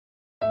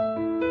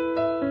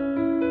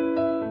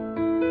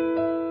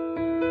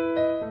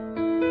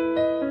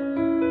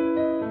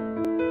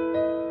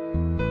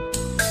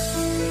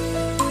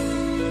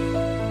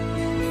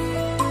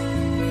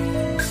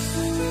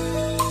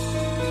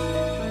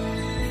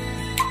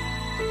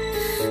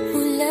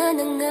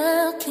ng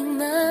aking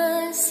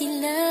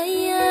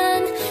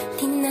masilayan,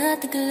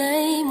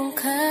 tinataglay mong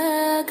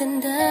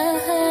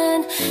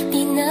kagandahan.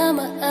 Di na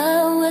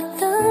maawat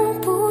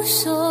ang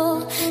puso,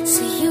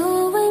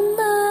 sa'yo ay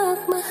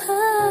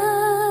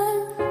magmahal.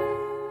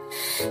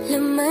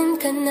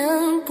 Laman ka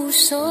ng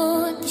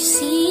puso't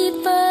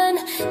isipan,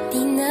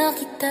 di na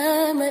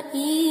kita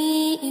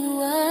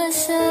maiiwasan.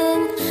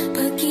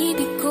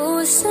 Pag-ibig ko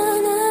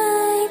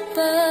sana'y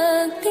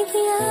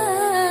pagbigyan.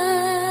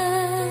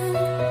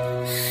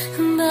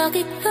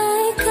 Bakit ba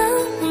ikaw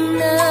ang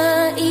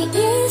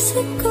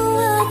naiisip ko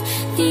at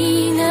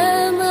di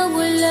na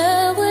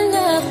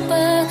mawala-wala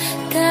pa?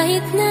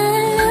 Kahit na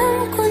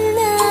alam ko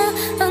na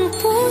ang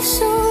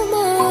puso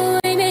mo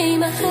ay may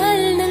mahal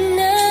na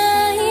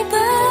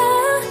naiba.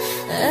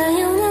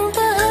 Ayaw nang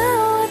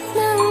paawat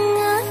ng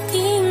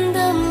aking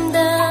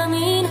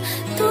damdamin,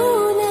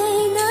 tunay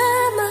na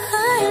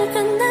mahal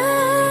ka na.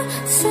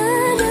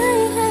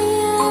 Sana'y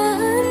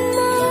hayaan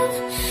mong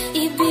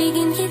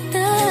ibigin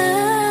kita.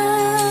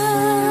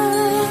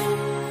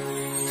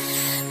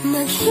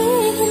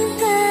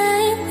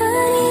 Maghihintay pa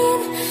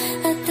rin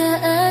at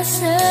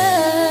aasa.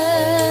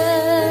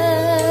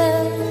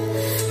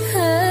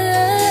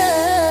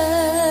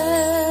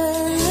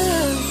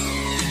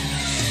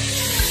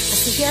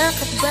 Masaya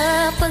ka ba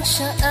pag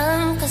siya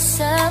ang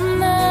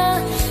kasama?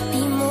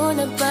 Di mo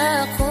na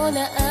ba ako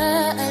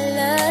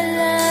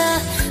naaalala?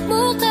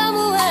 Mukha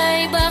mo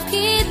ay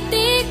bakit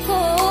di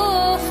ko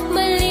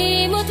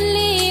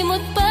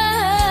malimot-limot pa?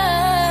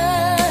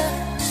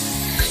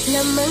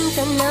 Laman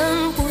ka ng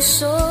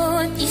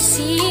puso't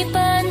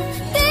isipan,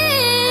 di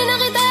na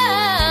kita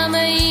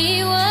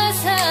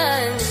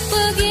maiiwasan.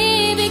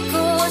 Pag-ibig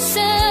ko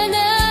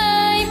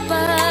sana'y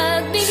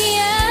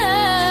pagbigyan.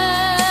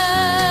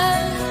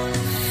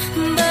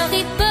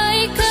 Bakit ba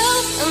ikaw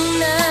ang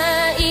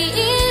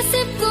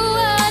naiisip ko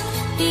at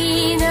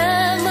di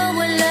na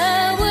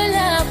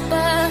mawala-wala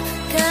pa?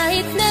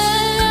 Kahit na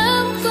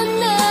alam ko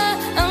na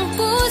ang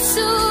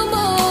puso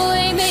mo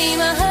ay may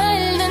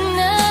mahal na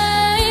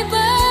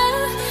naiba.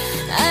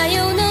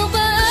 Ayaw nang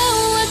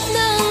paawat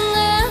ng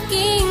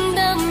aking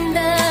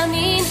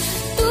damdamin,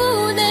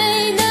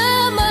 tunay na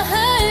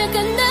mahal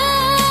ka na.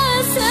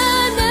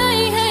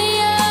 Sana'y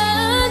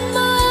hayaan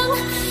mong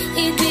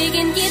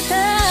ibigin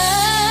kita.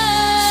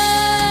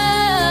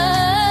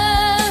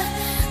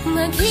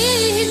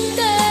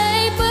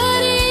 Maghihintay pa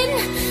rin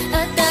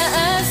at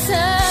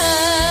aasa.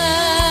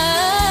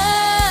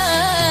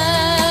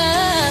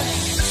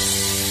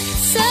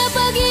 Sa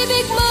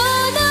pag-ibig mo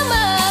na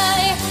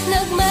may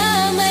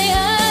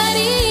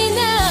nagmamayari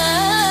na.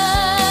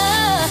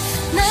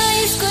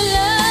 Nais ko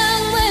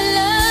lang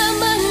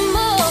malaman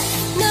mo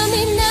na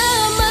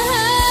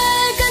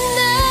minamahal ka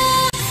na.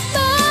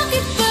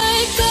 Bakit ba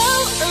ikaw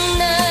ang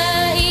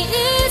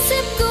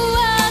naiisip ko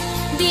at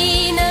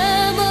di na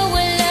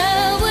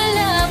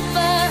mawala-wala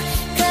pa?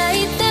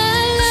 Kahit na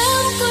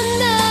alam ko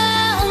na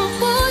ang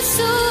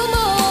puso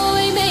mo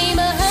ay may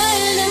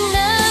mahal na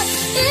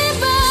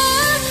naiba.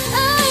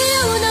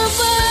 Ayaw na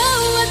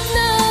paawat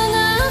ng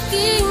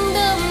aking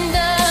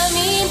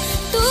damdamin,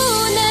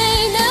 tunay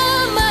na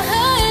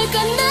mahal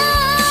ka na.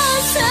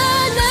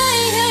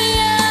 Sana'y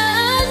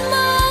hayaan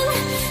mong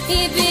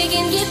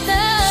ibigin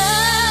kita.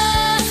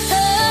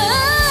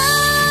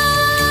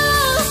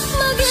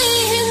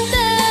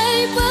 Maghihintay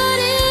pa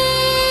rin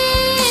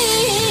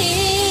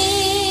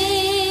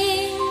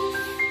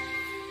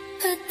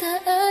at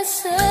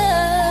aasa.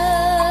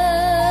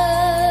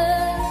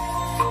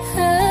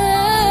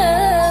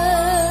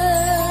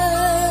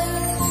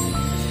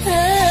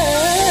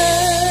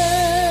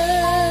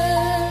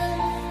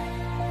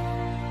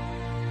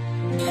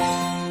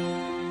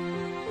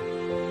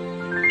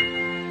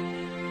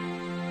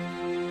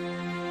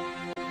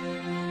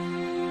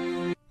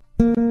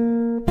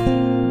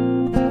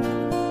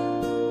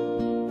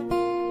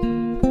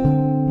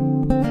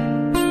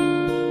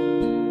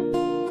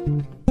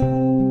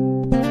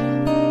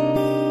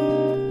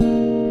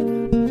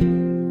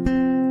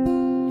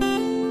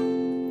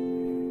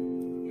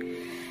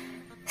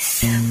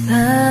 Sa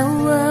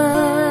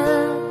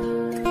bawat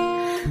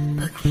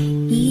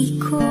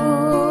pag-iikot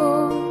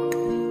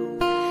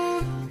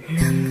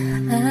ng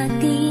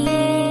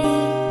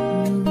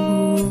ating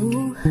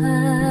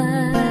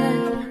buhay,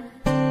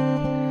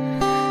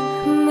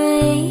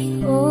 may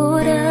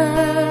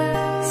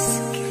oras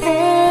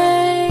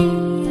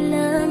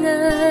kailangan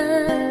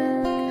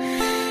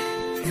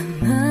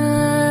na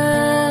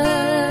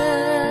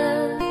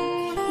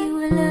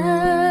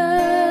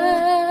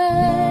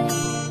maghiwalay.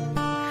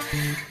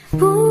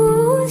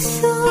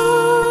 Puso'y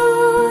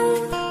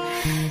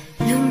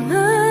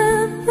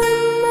lumaban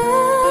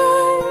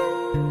man,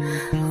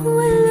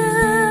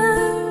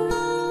 walang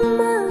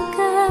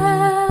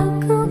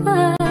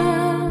magagawa.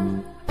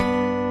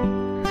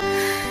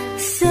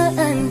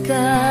 Saan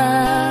ka,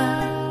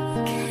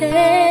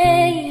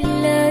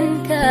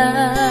 kailan ka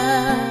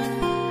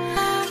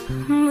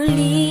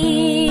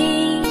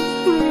muling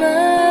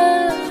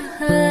mahagan?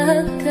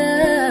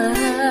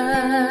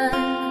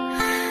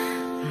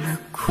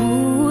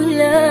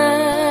 Magkulang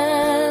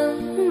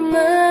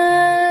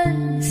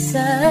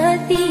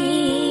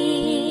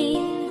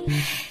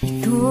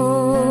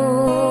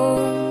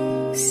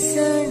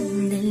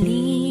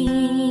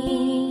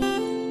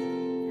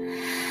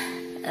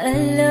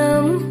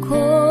Alam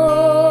ko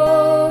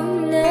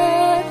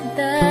na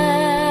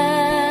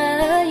tayo'y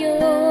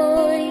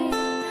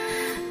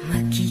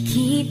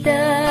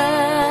magkikita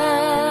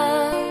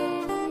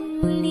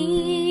muli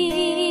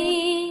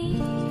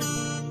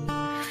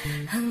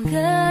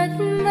hanggat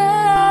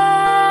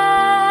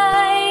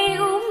may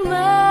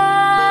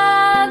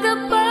umaga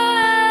pa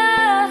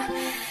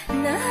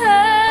na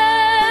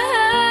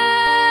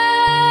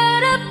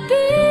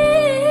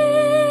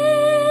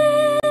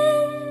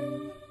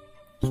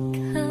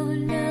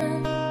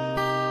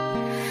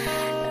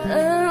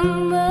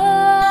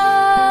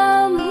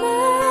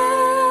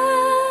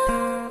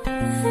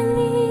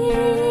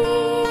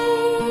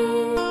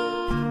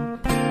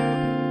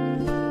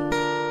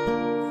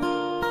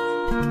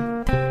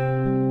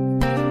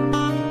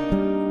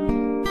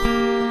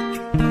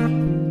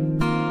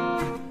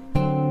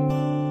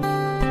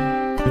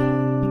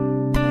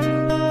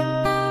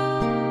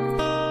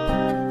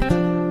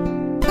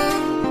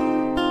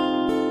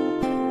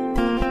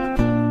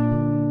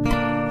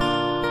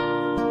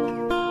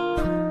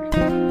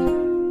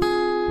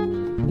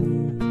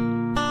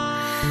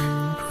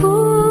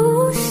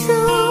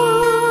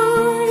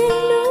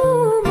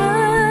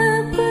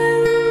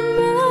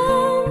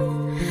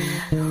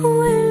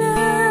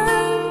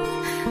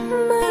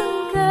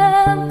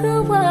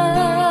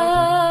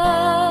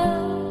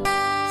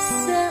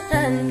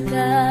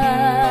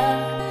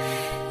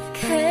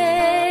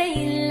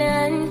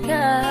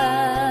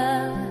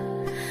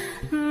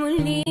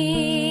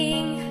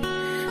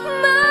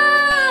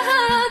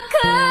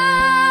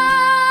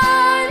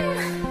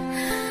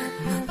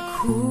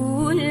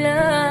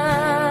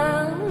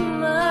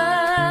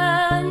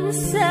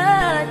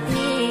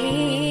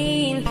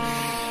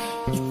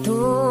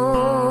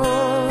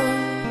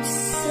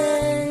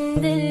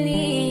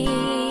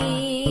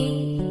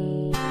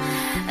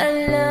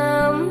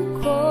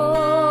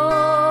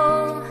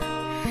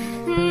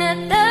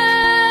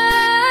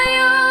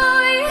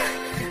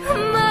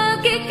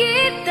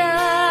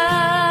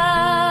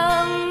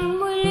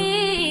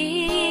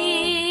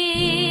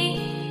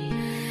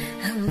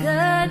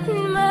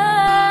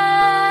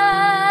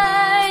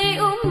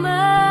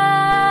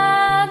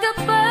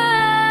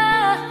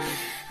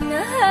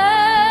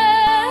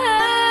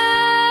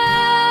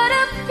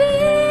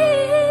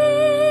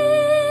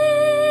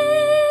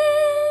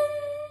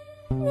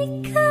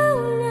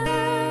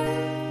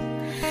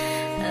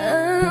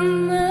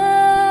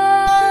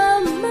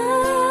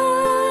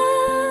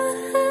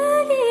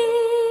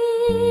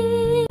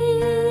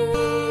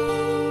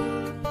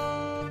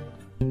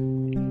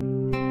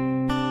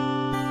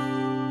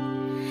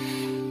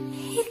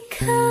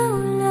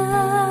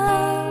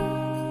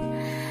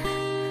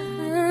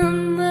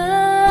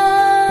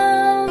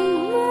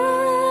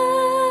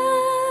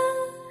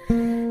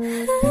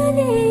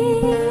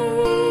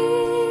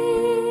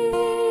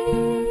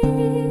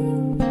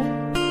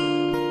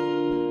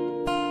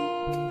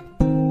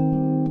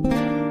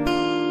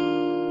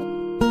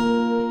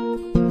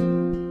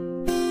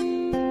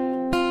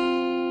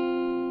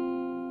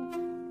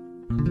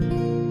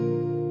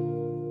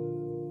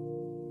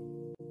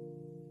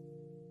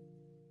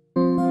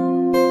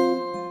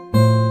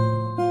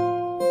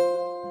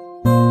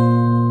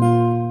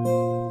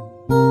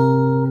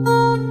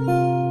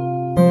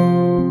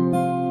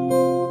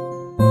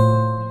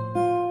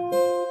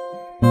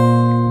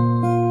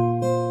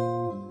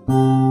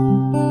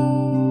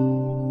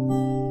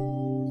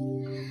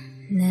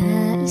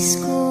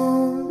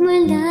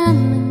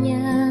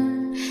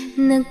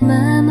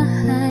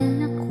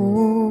nagmamahal ako.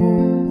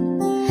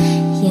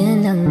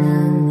 Yan lang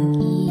ang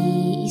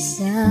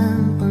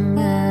nag-iisang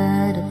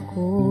pangarap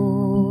ko.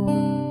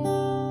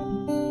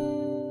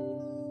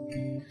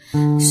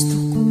 Gusto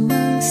ko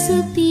mang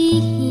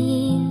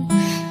sabihin,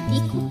 di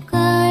ko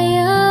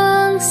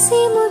kayang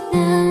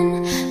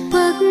simulan.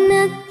 Pag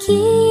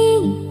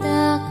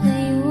nagkita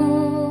kayo,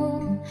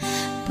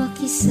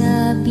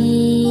 pakisabi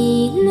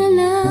na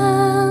lang.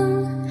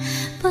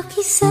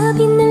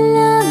 Pakisabi na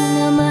lang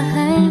na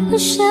mahal ko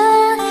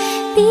siya.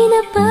 Di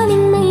na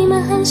paling may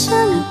mahal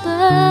siyang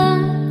iba.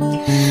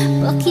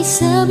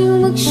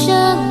 Pakisabing wag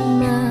siyang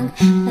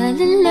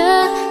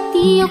mag-alala.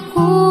 Di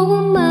ako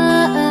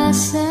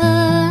umaasa.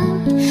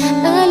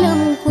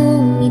 Alam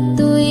kong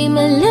ito'y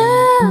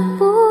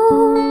malabo.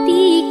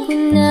 Di ko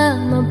na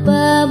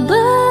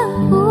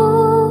mababago.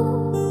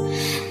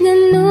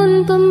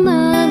 Ganun pa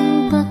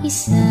man,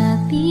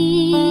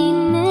 pakisabi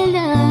na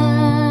lang.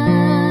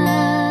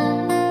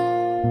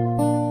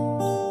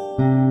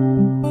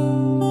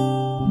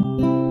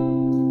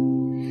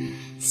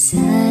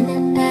 Sana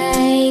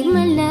ay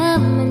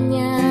malaman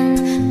niya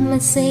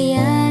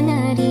masaya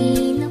na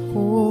rin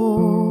ako.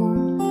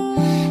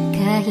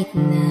 Kahit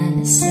na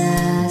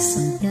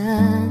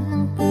nasasaktan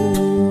ang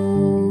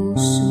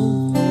puso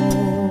ko.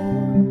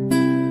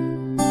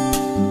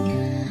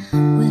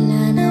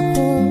 Wala na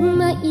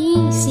akong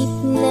maisip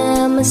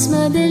na mas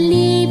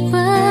madali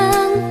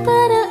pang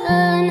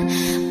paraan.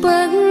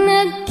 Pag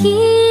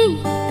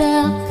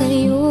nagkita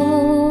kayo,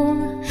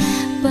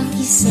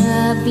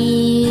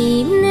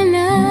 pakisabi na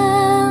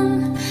lang.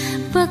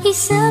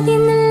 Pakisabi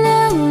na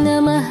lang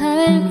na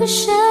mahal ko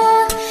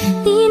siya,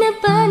 di na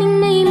baling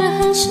may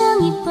mahal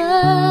siyang iba.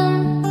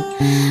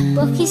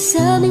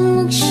 Pakisabing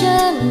huwag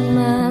siyang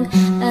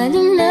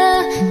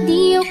mag-alala,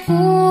 di ako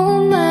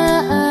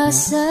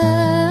umaasa.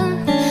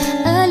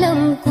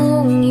 Alam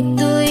kong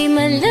ito'y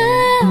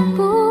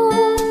malabo,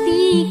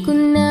 di ko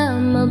na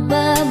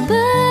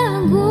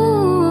mababago.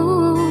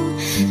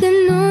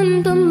 Ganun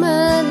pa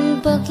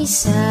man,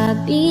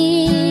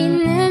 pakisabi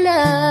na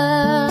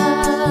lang.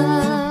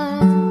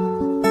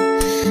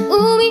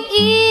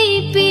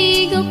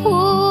 Umiibig ako,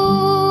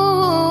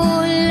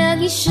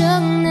 lagi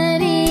siyang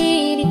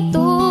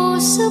naririto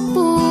sa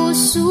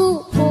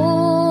puso ko.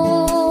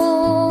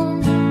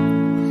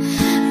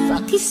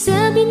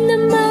 Pakisabi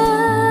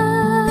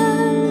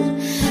naman,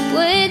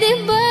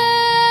 pwede ba?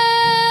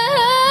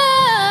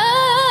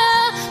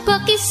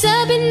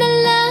 Pakisabi na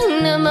lang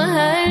na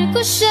mahal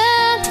ko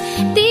siya,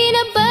 di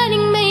na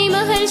baling may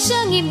mahal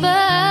siyang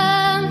iba.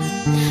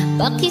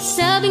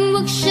 Pakisabing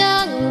huwag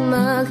siyang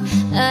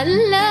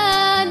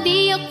mag-alala,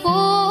 di ako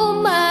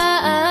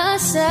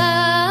umaasa.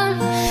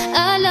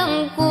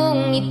 Alam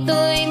kong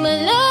ito'y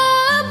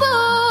malabo,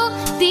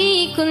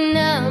 di ko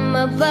na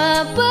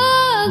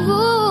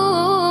mababago.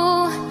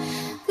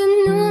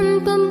 Ganun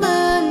pa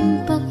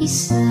man,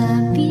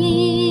 pakisabi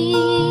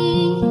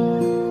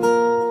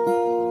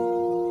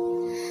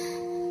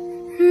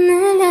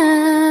na lang.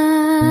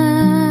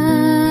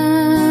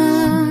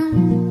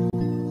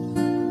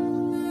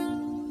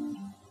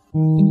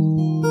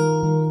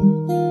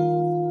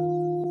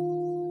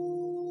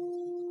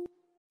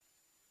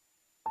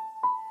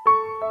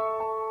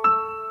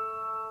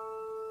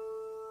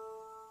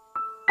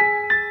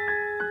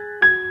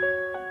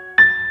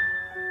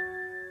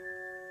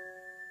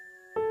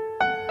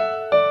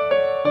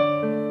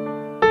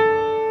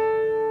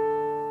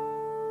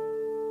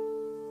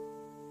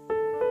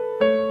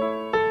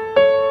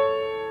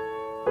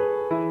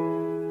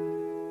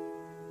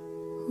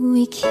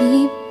 We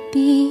keep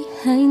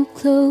behind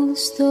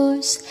closed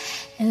doors.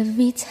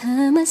 Every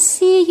time I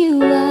see you,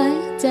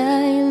 I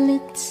die a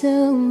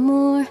little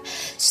more.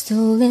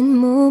 Stolen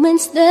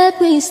moments that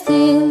we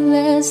steal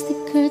as the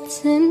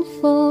curtain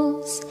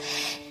falls.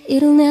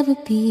 It'll never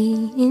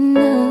be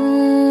enough.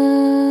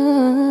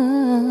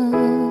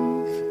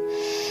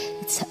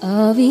 It's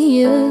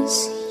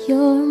obvious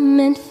you're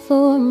meant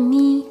for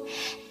me.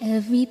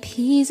 Every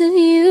piece of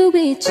you,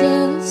 it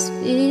just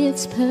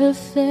fits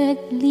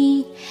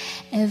perfectly.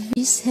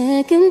 Every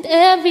second,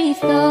 every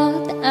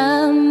thought,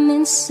 I'm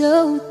in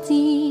so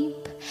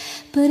deep,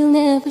 but I'll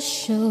never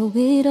show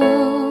it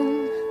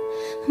on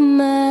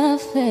my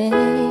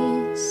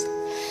face.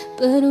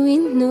 But we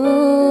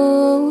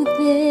know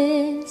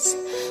this,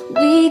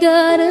 we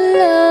got a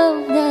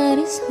love that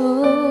is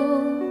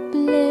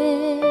hopeless.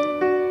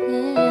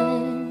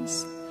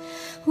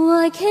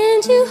 Why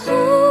can't you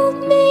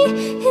hold me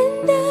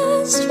in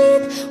the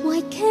street?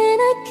 Why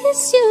can't I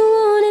kiss you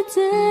on a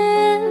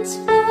dance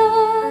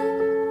floor?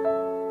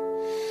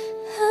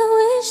 I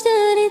wish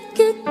that it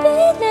could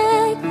be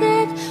like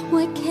that.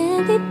 Why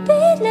can't it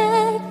be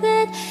like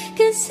that?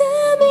 'Cause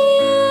I'm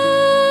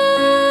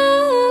yours.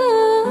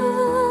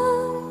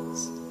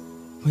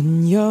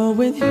 When you're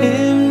with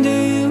him, do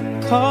you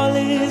call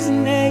his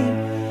name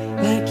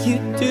like you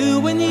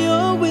do when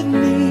you're with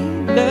me?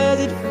 Does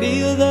it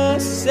feel the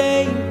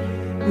same?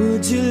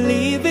 Would you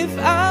leave if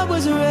I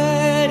was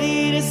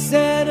ready to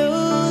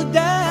settle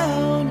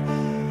down?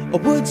 Or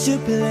would you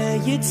play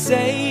it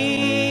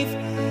safe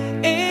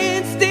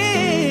and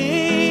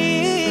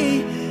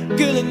stay?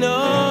 Girl, I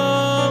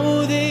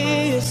know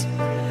this,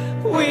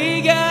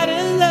 we got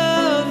a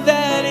love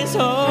that is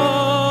hopeless.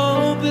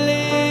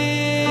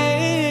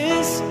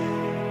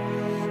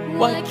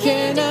 Why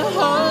can't I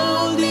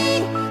hold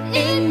you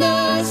in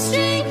the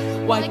street?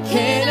 Why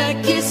can't I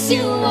kiss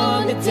you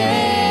on the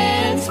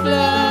dance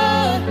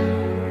floor?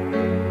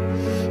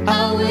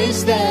 I wish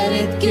that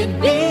it could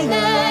be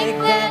like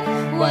that.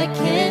 Why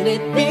can't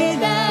it be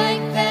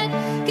like that?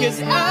 'Cause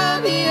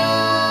I'm yours,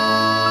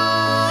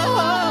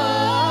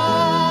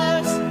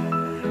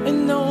 and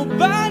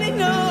nobody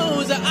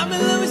knows that I'm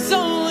in love with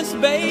someone,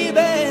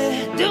 baby.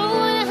 Don't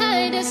wanna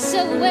hide us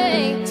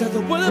away. Tell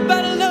the world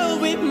about the love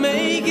we're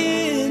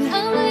making.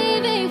 I'm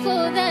waiting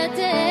for that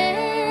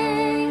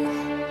day,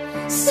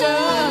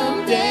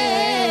 someday.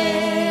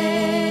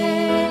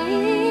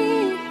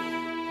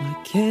 Why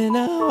can't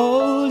I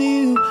hold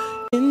you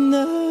in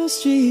the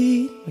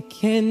street? Why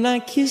can't I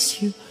kiss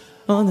you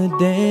on the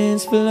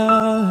dance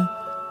floor?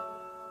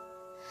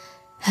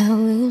 I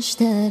wish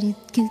that it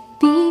could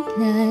be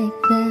like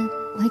that.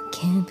 Why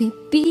can't we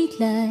be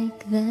like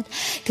that?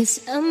 'Cause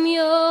I'm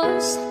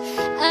yours,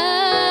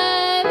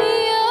 I'm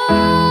yours.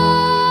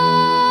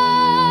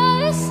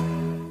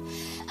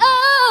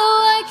 Oh,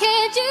 why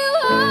can't you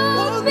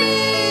hold me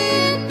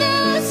in the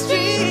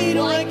street?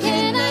 Why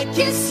can't I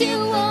kiss you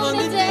on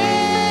the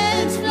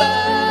dance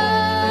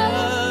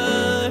floor?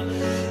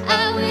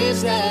 I wish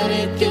that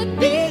it could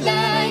be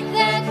like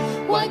that.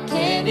 Why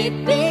can't it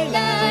be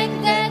like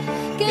that?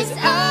 'Cause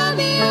I'm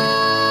yours.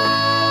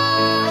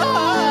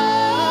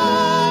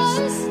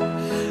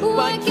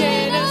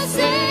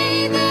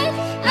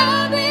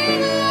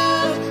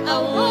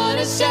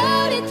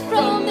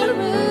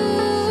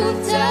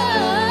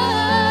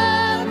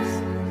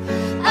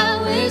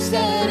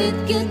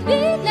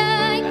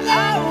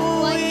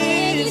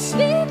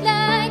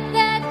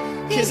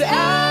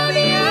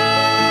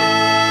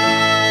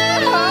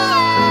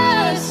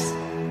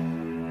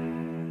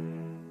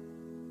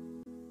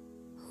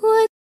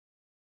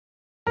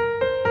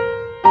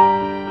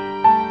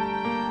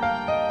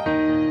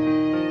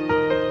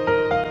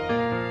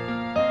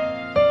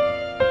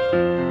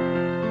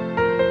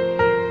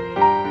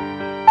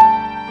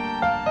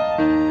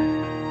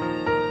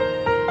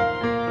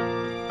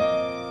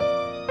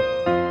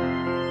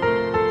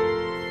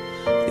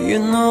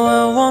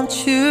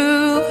 want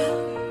you.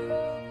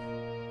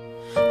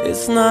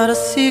 It's not a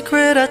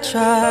secret I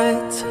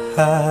tried to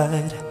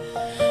hide.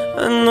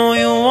 I know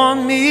you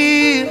want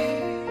me,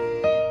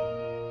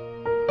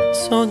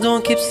 so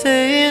don't keep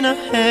saying our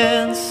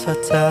hands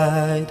are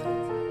tied.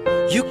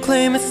 You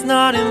claim it's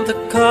not in the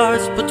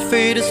cards, but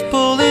fate is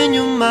pulling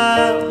you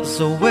miles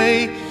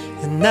away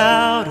and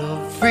out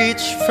of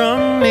reach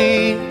from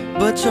me.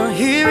 But you're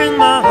here in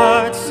my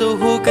heart, so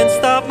who can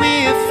stop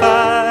me if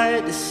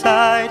I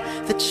decide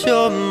that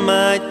you're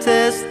my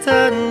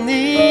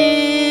destiny?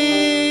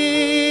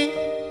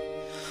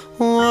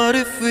 What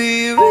if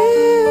we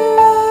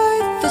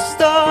rewrite the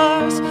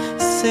stars,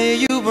 say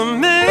you were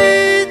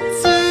made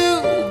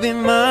to be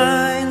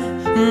mine?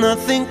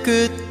 Nothing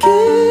could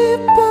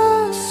keep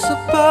us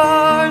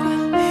apart.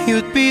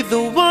 You'd be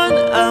the one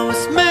I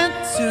was meant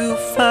to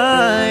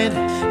find.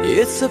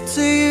 It's up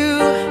to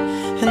you,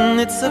 and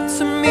it's up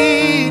to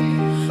me.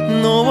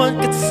 No one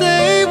could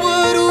say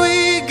what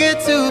we get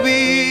to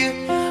be.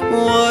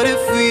 What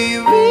if we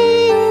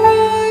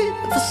rewrite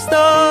the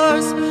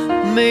stars?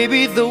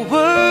 Maybe the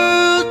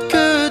world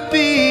could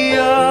be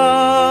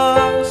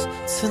ours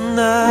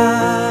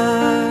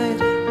tonight.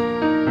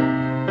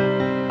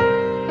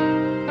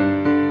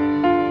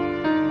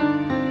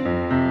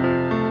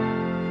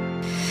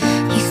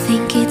 You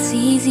think it's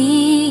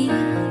easy,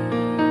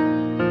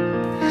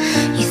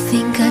 you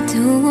think I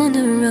don't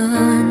wanna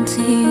run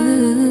to you,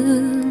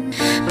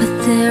 but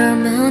there are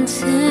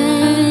mountains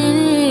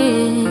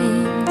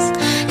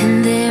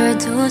and there are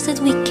doors that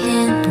we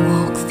can't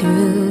walk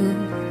through.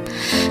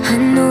 I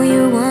know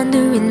you're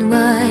wondering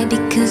why,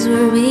 because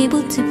we're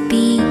able to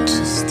be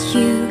just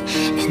you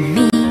and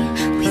me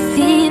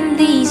within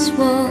these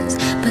walls.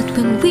 But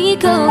when we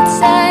go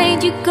outside,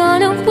 you're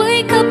gonna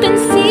wake up and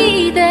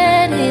see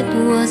that it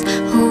was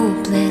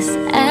hopeless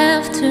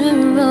after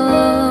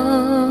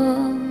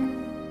all.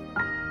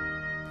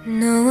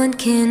 No one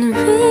can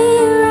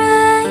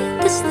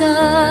rewrite the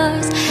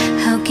stars.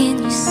 How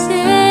can you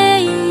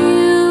say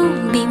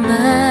you'll be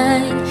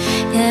mine?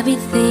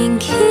 Everything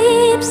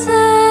keeps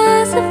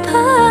us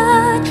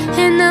apart,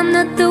 and I'm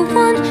not the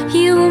one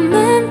you were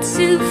meant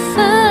to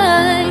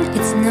find.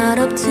 It's not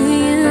up to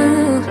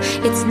you,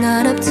 it's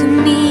not up to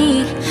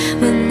me.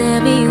 When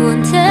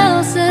everyone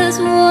tells us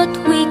what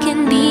we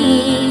can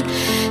be,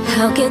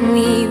 how can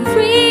we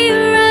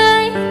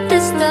rewrite the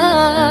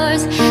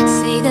stars?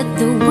 Say that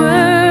the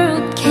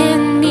world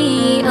can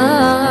be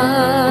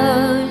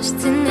ours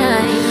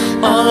tonight.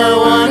 All I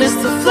want is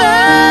to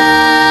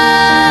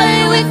fly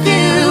with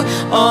you.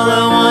 All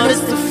I want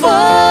is to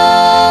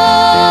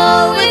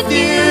fall with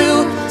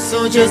you.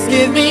 So just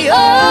give me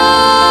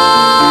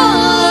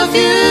all of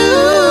you.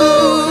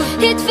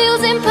 It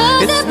feels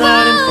impossible. It's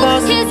not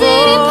impossible. Is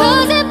it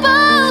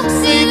impossible?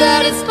 Say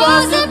that it's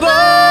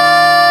possible.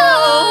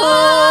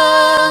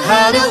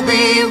 How do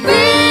we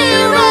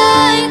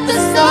rewrite the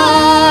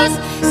stars?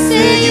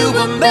 Say you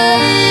were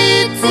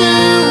made to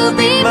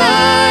be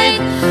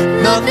mine.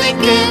 Nothing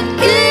can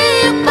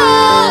keep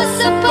us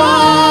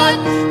apart,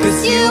 'cause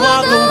you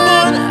are the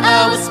one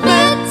I was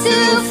meant to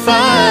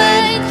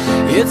find.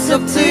 It's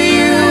up to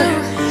you,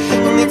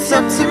 and it's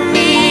up to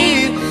me.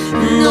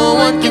 No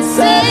one can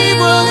say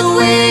what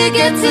we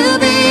get to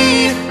be.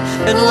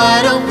 And why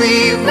don't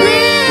we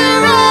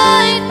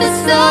rewrite the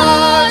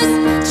stars,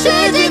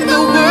 changing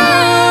the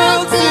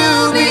world to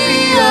be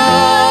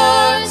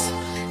ours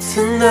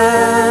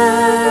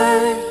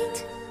tonight.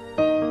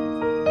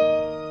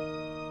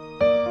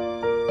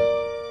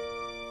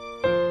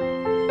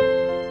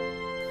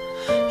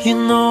 You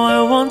know I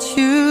want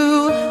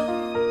you.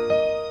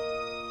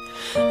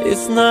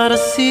 It's not a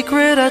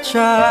secret I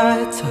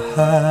try to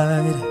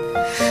hide,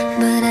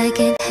 But I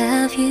can't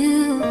have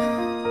you.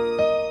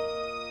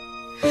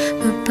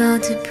 We're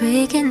about to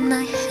break and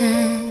my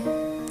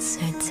hands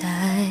are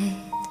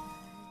tied.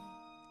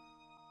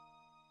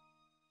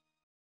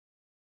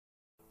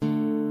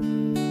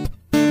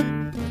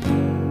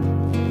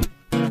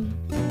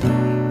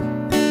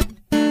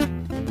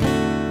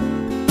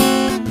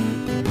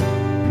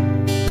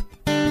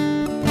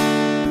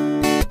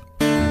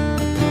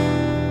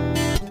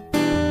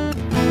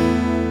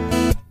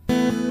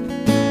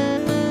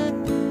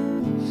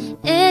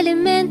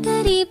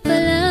 Elementary pa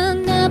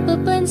lang,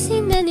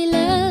 napapansin na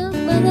nila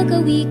mga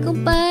gawi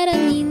kong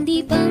parang hindi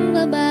pang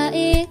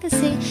babae.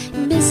 Kasi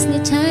imbes na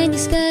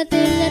Chinese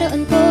cutter,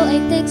 laruan ko ay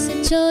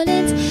Texas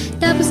Cholets.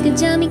 Tapos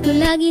kajamin ko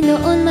lagi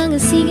noon mga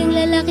sigang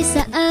lalaki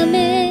sa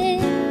amin.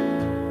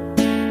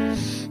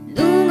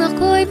 Nung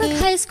ako'y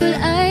mag-high school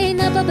ay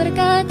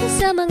napabarkada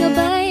sa mga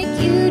bike.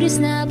 Curious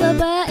na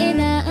babae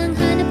na ang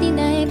hanap din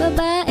ay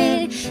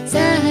babae. Sa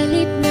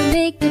halip na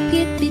make the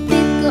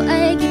bit-bit ko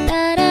ay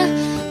gitara.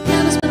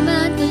 Tapos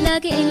pamahan ko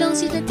lagi ay long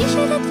suit na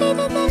t-shirt at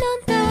faded na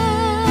lonta.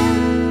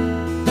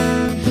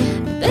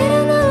 Pero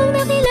noong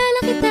nakilala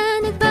kita,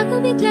 nagbago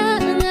bigla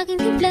ang aking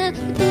timpla.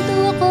 Natuto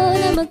ako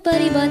na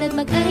magparibon at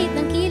mag-ahit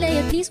ng kilay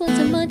at least once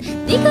a month.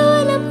 Di ko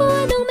alam kung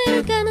anong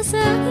meron ka na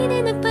sa akin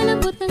ay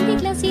nagpalambot ng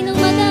bigla. Sinong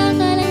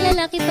mag-aakalang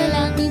lalaki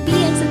pala ang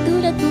kaibigan sa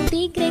tulad mong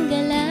tigreng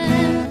gala.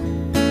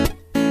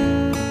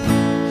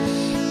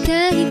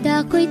 Kahit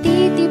ako'y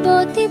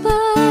titibo-tibo,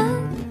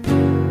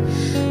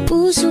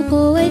 puso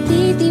ko ay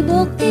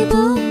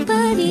titibok-tibok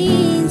pa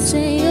rin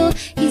sa'yo.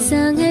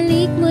 Isang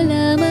halik mo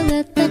lamang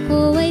at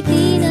ako ay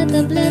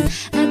tinatablan,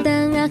 at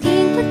ang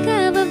aking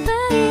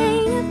pagkababae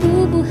ay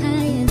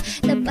nabubuhayan,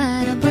 na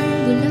para bang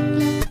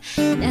bulaklak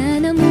na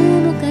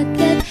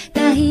namumukadkad.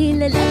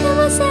 Dahil lalaki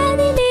mo sa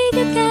dilig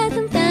at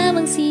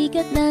katamtamang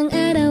sikat ng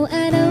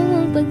araw-araw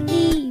mong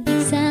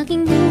pag-ibig sa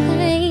aking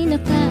buhay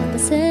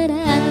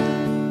napapasarap.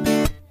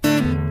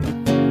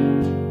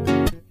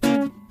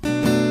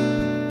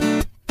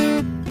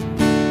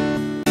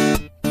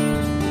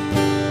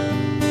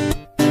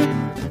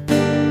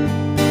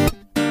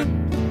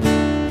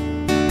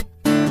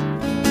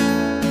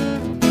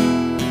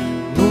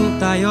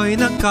 Tayo'y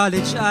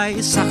nag-college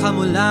ay saka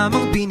mo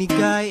lamang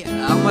binigay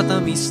ang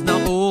matamis na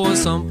uong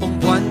 10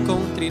 buwan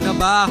kong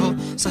trinabaho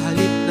sa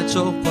halip na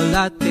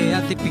tsokolate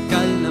at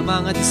tipikal na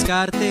mga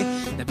diskarte.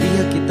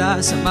 Nabihag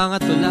kita sa mga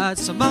tulat,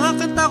 sa mga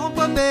kanta kong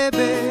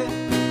pabebe.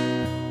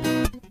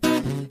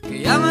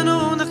 Kaya nga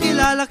noong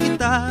nakilala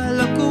kita,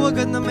 alam ko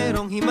agad na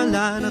mayroong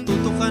himala.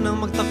 Natuto ka ng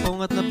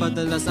magtakong at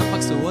napadala sa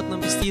pagsuot ng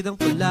bestidang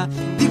pula.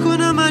 Di ko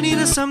naman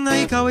inasam na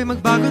ikaw ay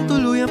magbagong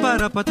tuluyan,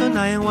 para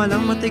patunayang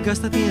walang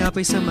matigas na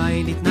tinapay sa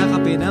mainit na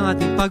kape ng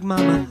ating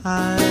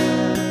pagmamahal.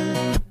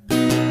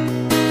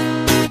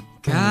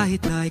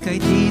 Kahit na ika'y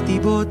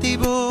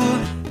titibo-tibo,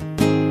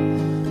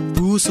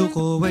 puso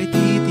ko ay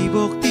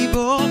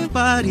titibok-tibok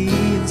pa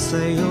rin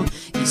sa'yo.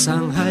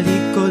 Isang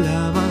halik ko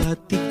lamang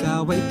at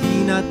ikaw ay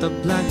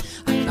tinatablan,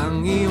 at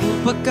ang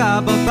iyong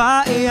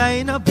pagkababae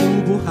ay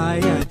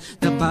nabubuhayan,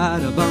 na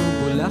para bang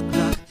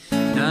bulaklak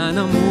na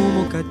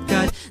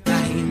namumukadkad.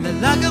 Dahil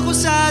lalaga ko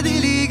sa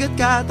dilig at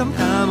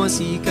katamtamang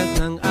sikat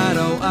ng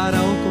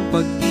araw-araw kong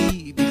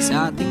pag-ibig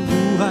sa ating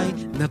buhay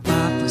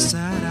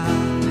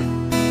napapasarap.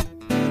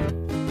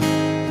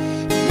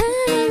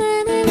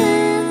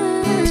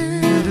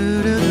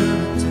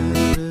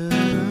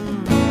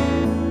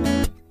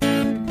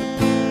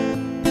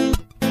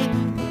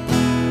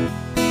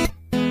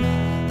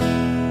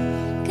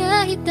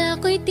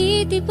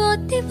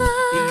 Titibo-tibo,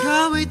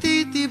 ikaw ay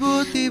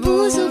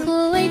titibo-tibo, puso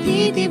ko ay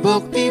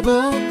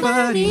titibok-tibok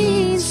pa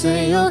rin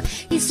sa'yo.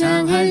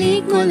 Isang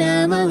halik mo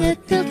lamang at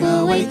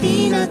ako ay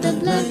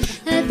tinatablan,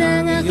 at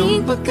ang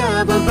aking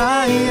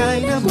pagkababae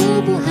ay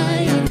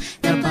nabubuhayan,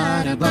 na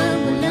para bang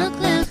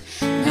bulaklak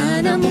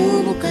na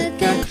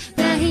namumukadkad.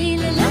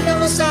 Dahil lalaki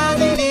mo sa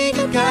dilig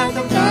at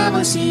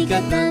katamtamang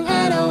sikat ng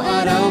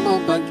araw-araw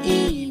mong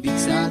pag-ibig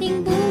sa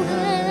aking buhay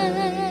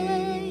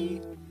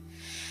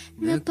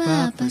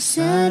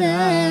napapasarap.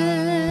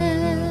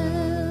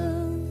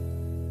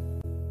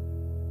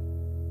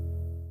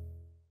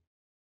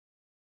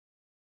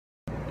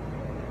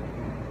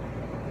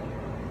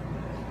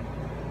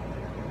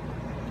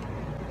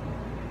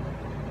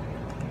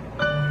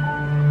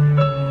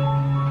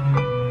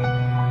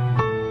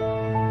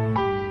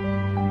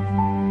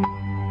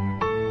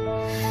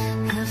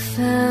 I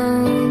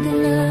found the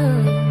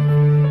love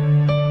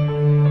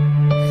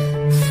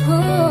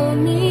for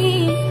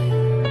me.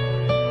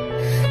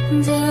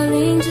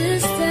 Darling,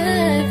 just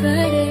dive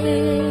right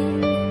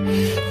in,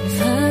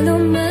 follow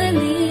my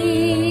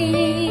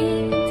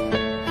lead.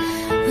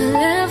 Well,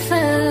 I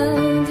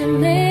found a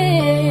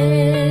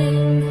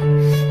man,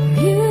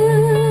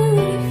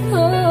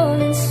 beautiful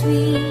and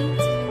sweet.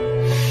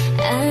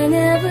 I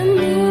never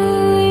knew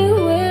you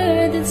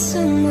were that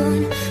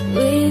someone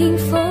waiting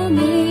for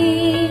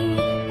me,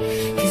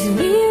 'cause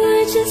we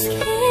were just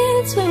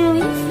kids when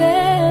we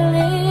fell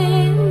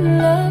in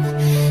love,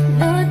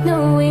 not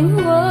knowing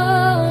what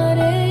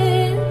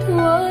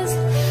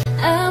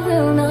I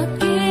will not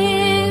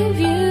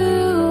give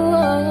you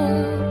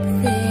up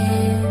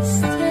this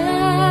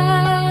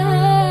time.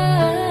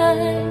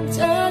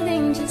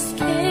 Darling, just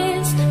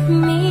kiss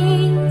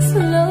me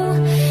slow.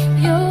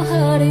 Your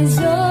heart is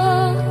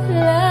all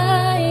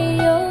I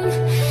own,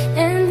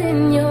 and in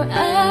your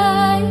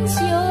eyes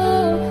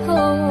you're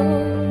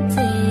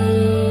holding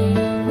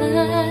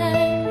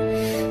mine.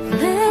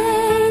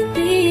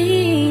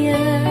 Baby,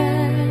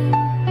 I'm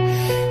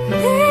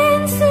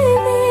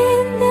dancing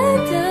in the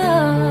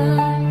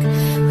dark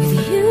with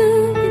you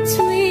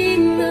between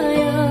my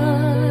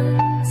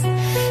arms,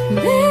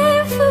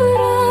 barefoot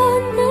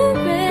on the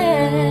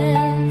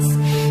grass,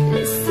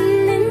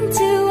 listening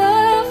to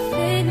our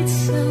favorite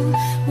song.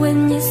 When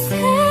you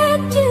said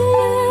you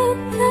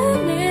looked a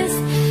mess,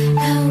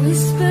 I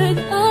whispered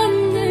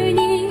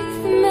underneath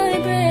my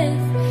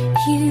breath,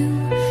 you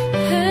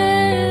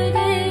heard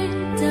it,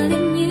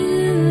 darling, you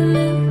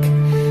look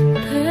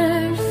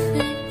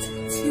perfect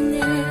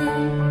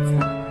tonight.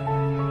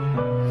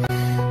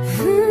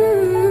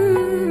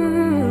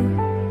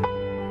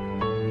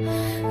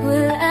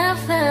 Well, I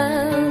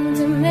found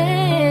a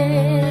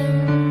man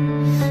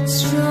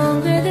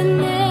stronger than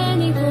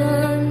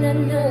anyone I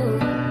know.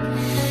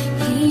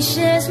 He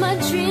shares my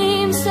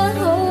dreams. I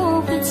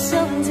hope that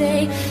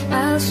someday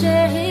I'll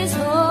share his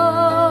home.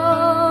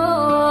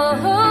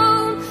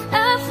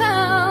 I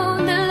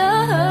found a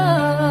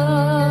love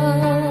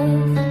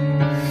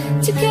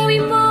to carry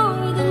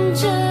more than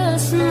just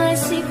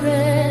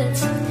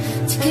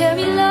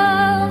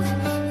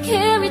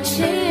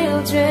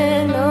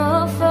children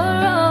of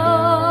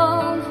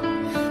our own.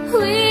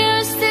 We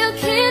are still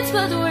kids,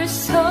 but we're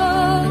so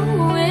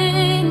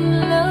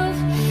in love,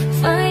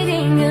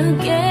 fighting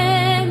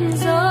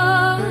against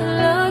all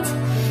odds.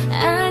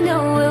 I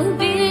know we'll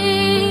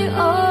be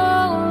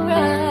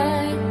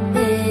alright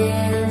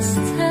this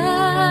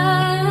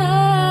time.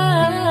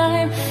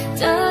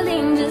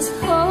 Darling, just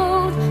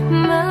hold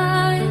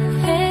my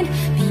hand,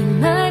 be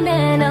my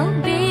man,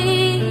 I'll be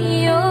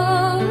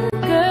your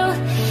girl.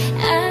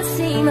 I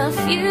see my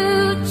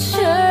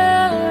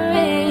future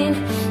in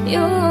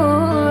your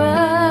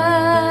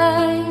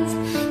eyes.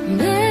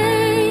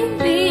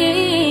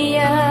 Maybe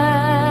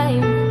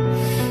I'm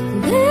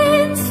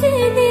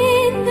dancing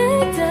in the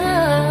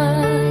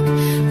dark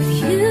with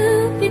you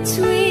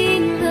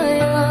between my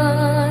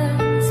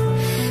arms,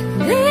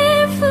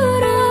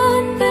 barefoot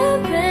on the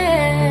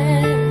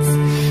grass,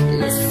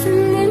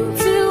 listening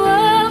to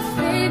our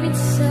favorite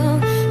song.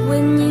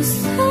 When you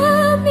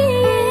saw me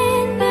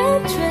in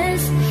that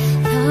dress,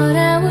 thought I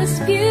was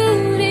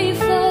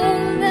beautiful.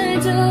 I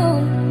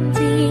don't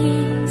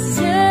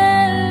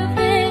deserve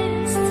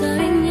it.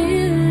 Starting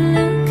you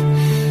look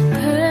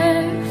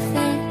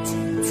perfect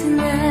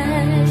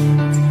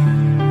tonight.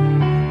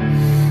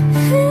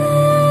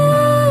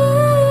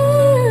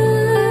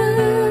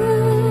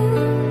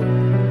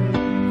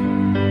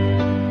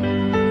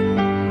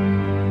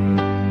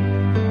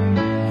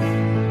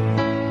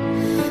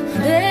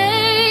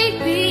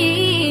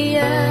 Baby,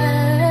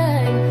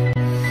 I'm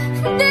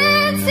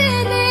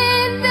dancing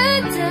in the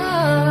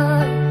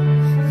dark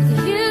with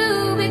you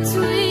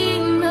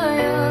between my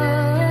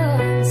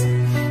arms,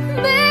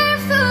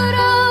 barefoot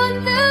on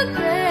the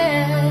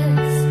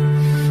grass,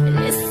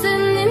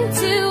 listening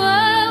to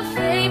our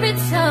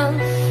favorite song.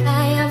 I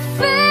have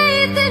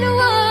faith in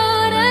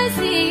what I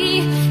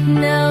see.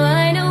 Now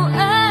I know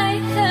I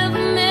have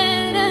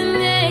met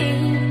an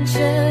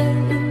angel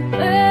in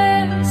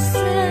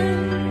person.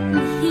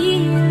 He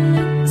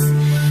looks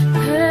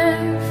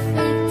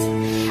perfect.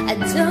 I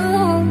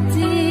don't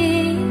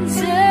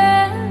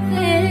deserve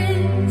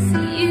this.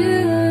 You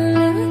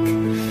look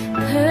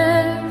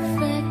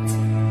perfect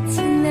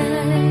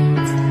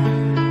tonight.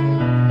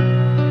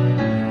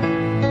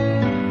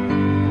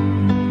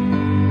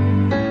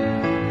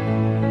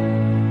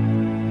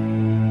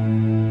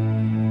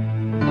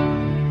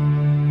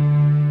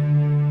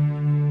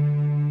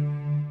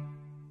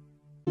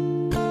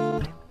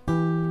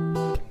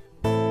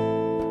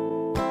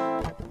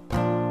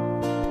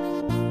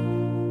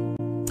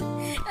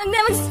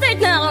 Hanggang mag-start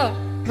na ako.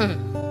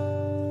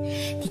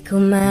 Di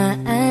ko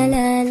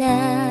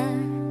maalala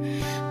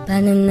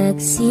paano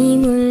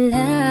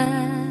nagsimula.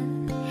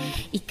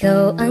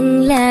 Ikaw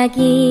ang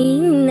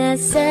laging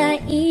nasa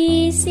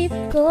isip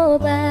ko.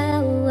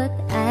 Bawat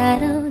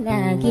araw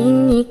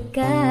laging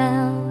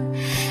ikaw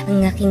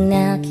ang aking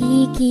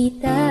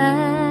nakikita.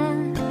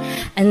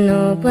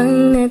 Ano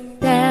bang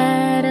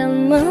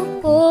nadarama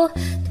ko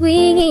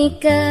tuwing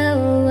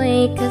ikaw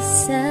ay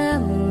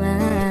kasama?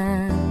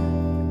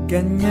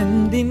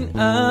 Ganyan din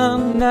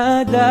ang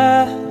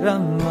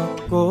nadarama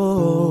ko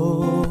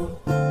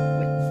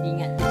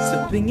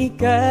sa tuwing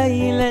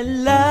ika'y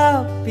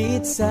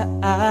lalapit sa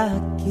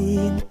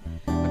akin.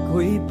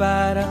 Ako'y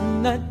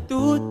parang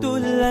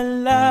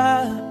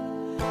natutulala,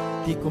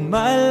 di ko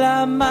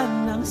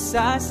malaman ang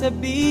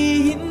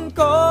sasabihin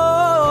ko.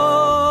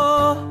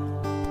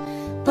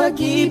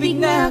 Pag-ibig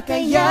na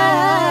kaya,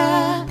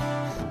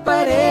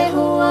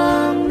 pareho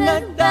ang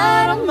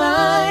nadarama.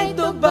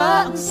 Ito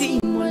ba ang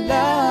simula?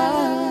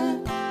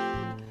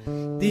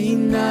 Di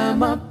na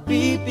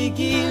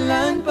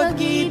mapipigilan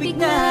pag-ibig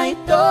na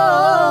ito.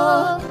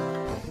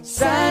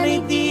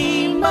 Sana'y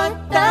di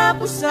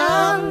matapos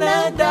ang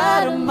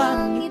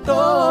nadaramang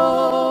ito.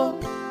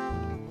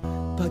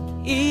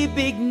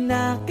 Pag-ibig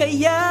na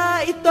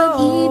kaya ito.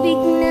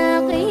 Pag-ibig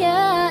na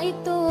kaya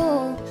ito.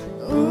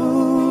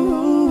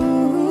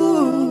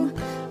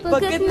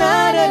 Pagkat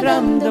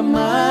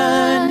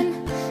nararamdaman,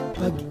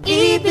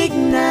 pag-ibig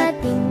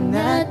natin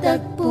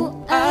natagpuan.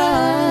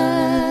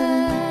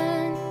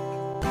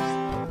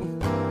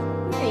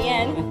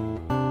 Ayan.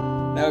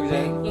 Tawag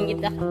sa'yo.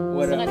 Ingit ako.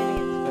 Wala.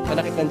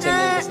 Panakit ng tiyan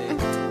yan kasi.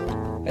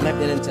 Kanap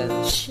niya ng tiyan.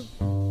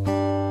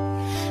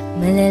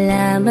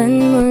 Malalaman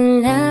mo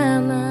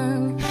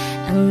lamang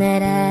ang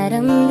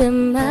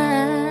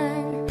nararamdaman.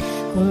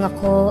 Kung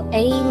ako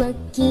ay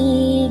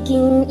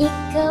magiging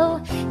ikaw,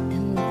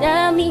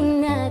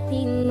 damdamin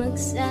natin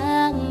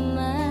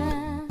magsama.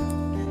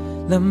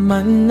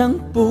 Laman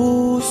ng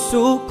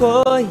puso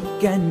ko'y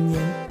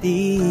ganyan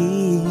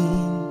din.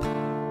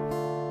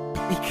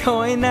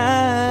 Ikaw ay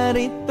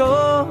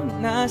narito,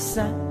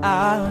 nasa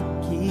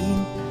akin.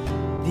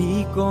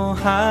 Di ko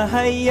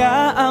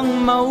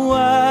hahayaang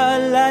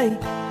mawalay.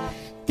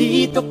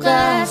 Dito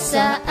ka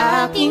sa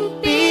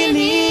aking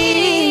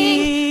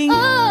piling.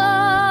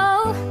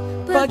 Oh,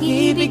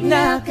 Pag-ibig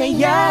na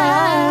kaya,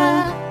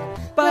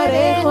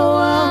 pareho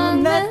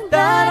ang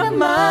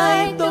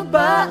nadarama. Ito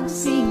ba ang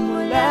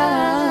simula?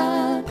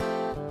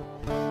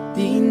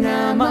 Di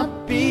na na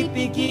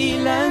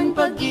mapipigilan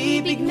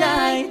pag-ibig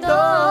na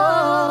ito.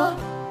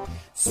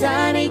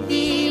 Sana'y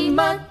di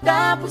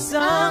matapos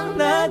ang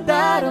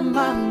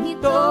nadaramang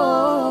ito.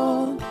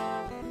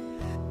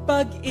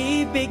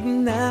 Pag-ibig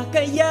na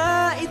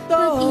kaya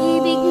ito.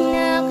 Pag-ibig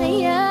na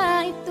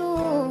kaya ito.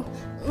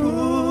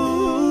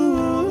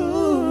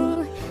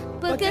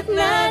 Pagkat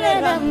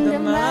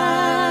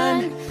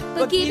nararamdaman,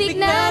 pag-ibig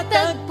na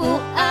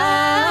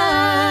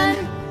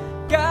tagpuan.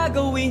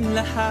 Gagawin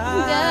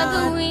lahat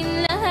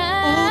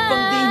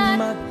upang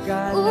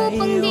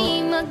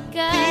di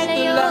magkalayo.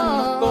 Dito lang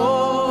ako,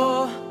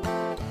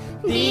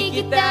 di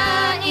kita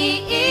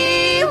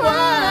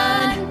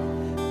iiwan.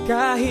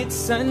 Kahit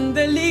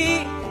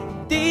sandali,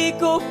 di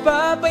ko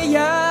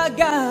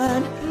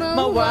papayagan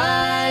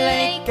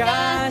mawalay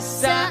ka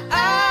sa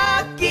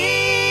akin.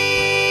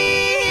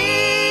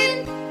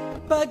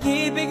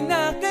 Pag-ibig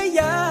na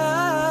kaya,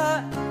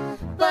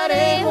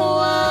 pareho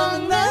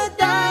ang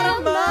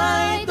nadarama.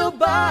 Ito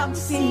ba ang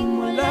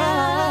simula?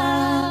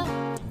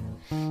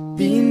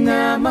 Di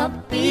na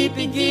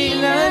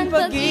mapipigilan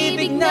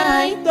pag-ibig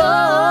na ito.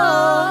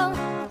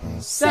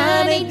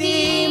 Sana'y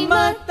di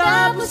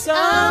matapos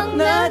ang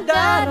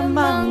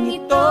nadaramang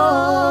ito.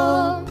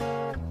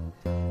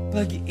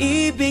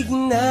 Pag-ibig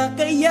na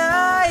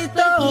kaya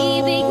ito.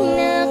 Pag-ibig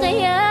na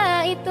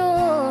kaya ito.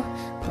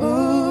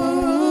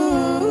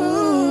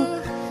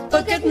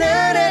 Pagkat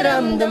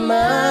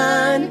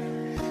nararamdaman,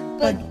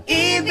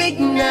 pag-ibig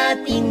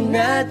natin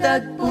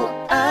natagpuan.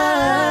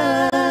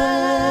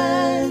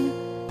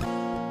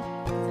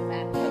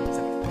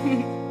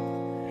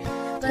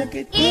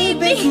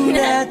 Pag-ibig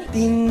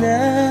natin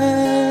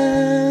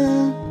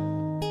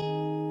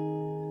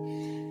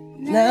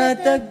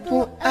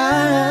natagpuan.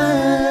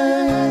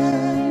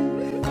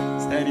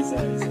 Sorry.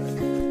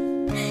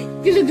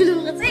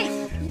 Gulo-gulo kasi.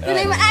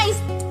 Kulay maayos.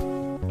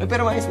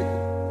 Pero maayos din.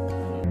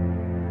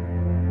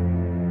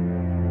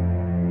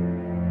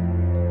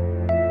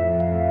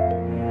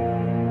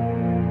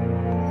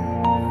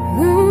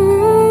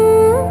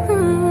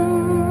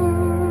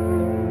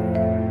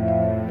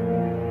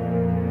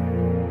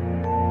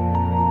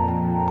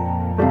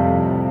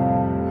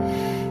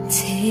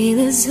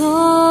 Tale as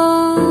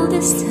old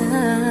as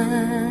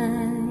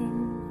time,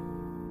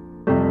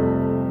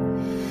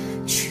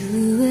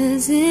 true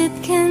as it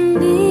can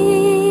be.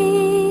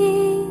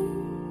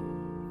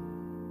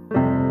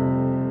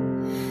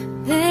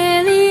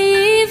 Barely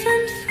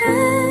even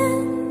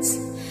friends,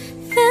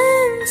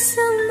 then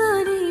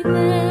somebody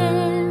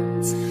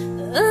bends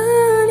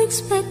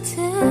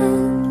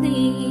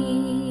unexpectedly.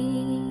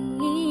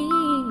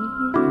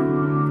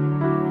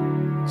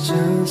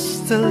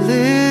 Just a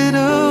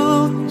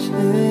little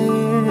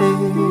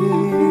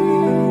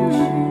change,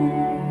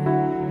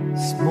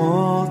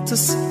 small to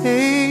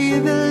say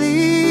the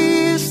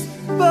least,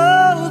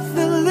 both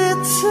a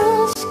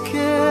little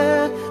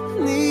scared,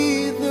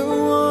 neither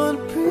one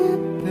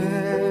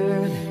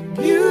prepared.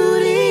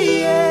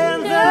 Beauty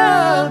and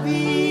the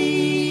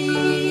Beast,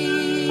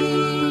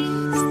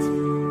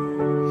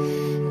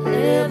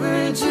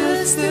 ever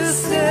just the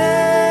same,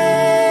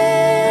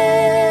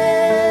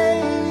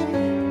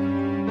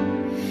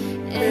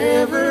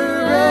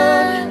 ever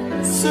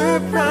a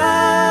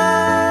surprise,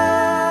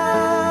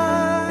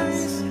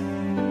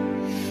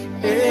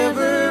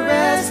 ever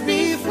as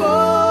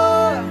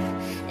before,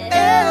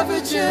 ever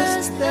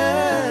just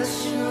as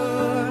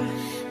sure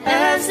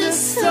as the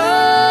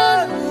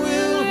sun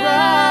will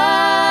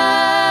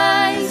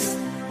rise.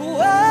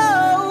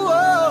 Whoa,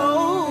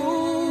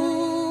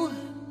 whoa.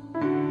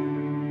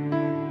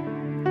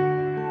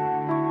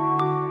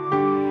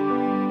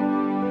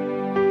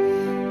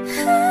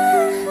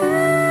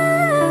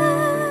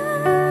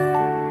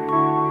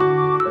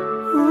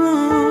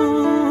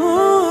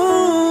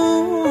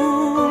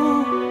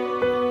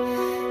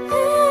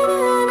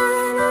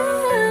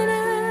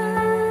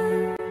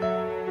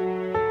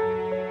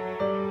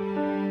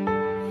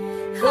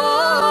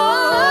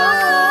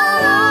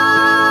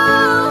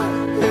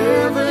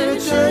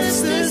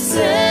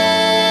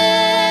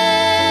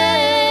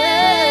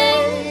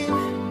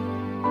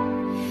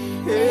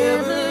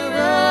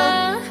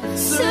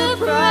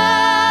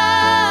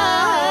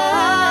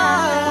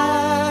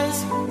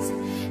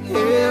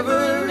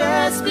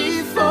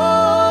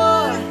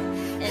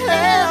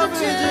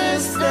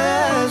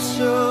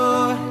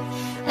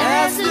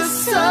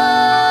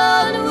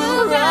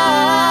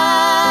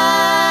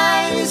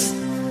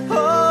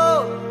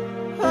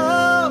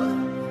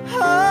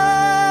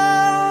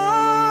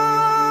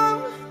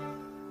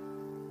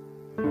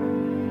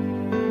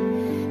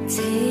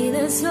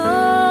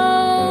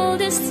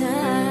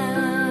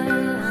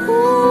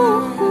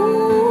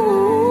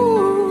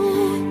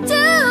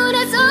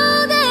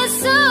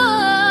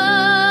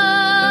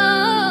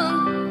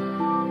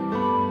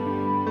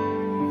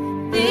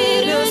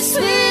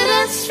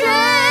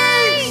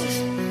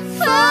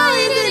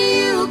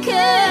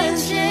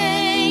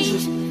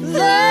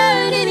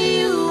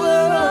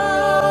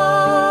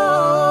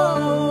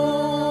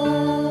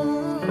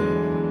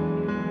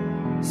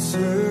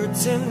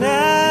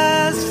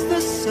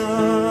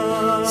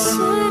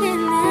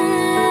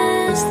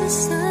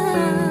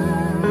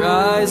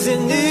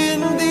 rising in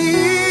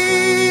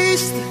the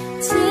east.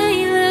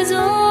 Tale as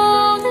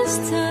old as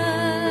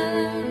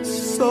time,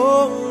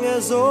 Song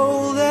as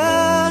old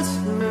as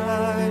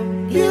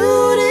rhyme.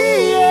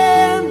 Beauty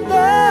and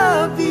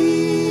the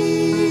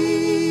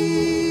Beast.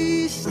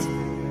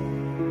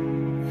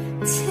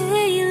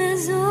 tale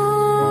as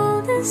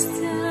old as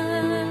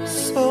time,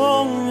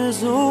 Song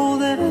as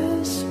old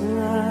as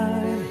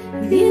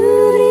rhyme.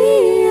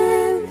 beauty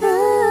and the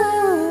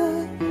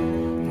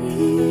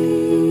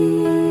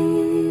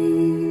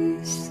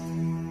Beast.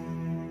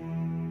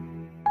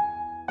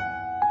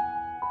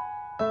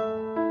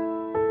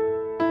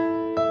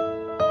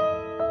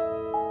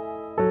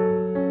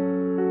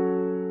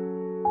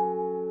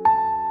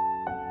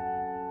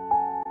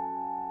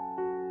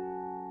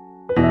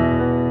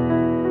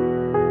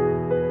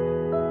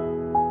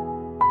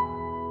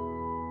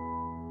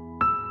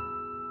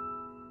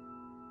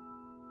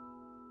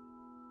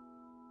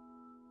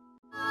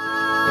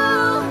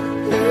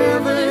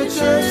 Never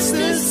just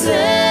the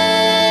same.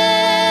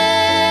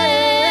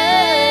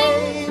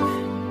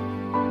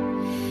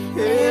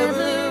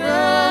 Ever a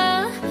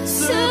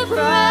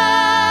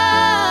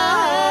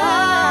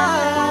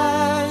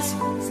surprise.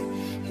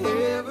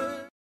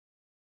 Ever.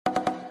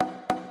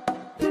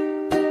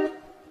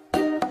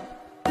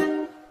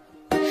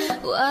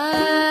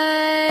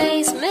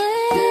 Wise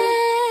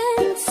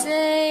men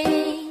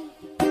say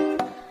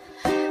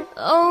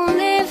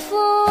only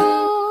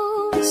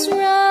fools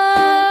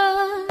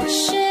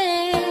rush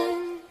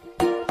in,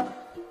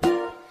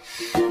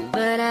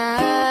 but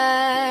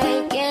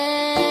I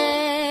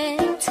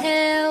can't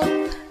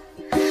help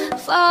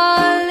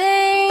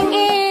falling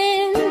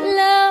in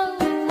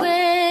love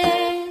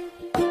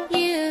with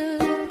you.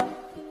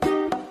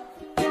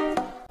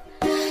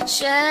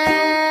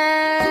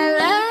 Shall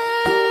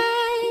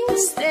I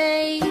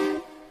stay?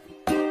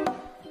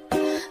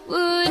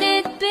 Would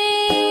it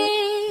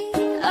be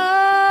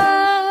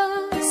a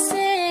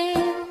sin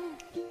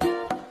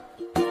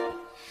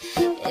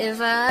if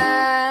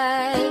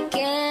I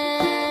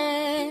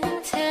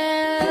can't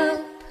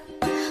help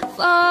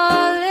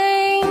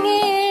falling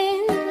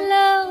in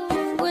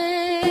love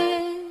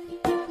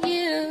with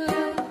you?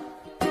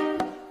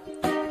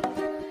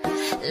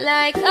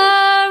 Like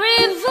a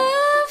river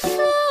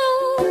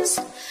flows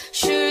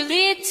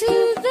surely to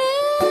the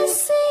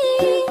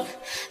sea,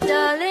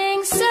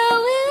 darling, so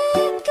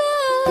it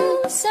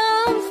goes.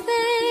 Some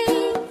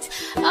things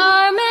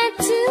are meant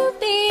to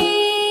be.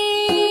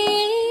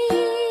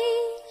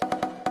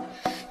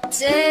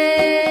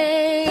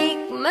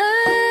 Take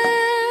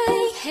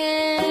my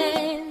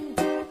hand,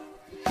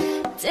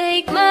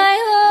 take my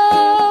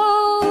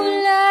whole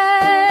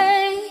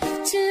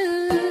life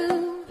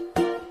too,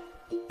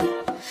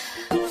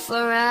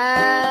 for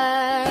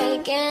I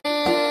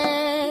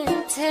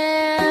can't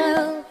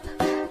help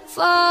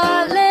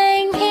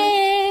falling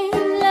in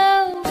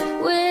love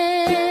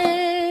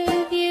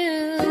with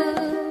you.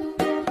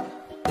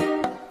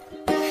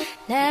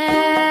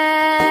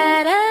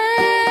 La, da, da,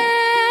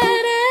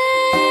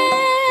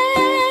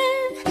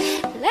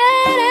 la,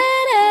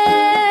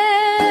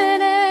 da,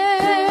 da,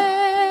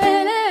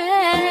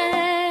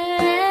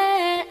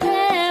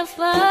 da,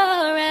 for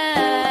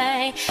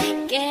I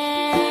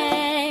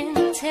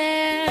can't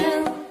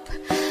help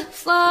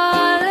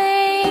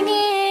falling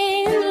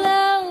in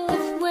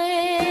love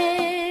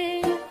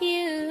with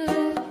you.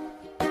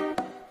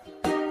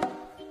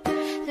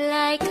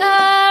 Like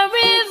a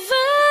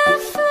river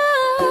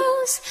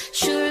flows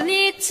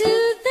surely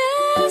to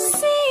the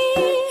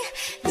sea,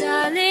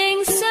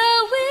 darling, so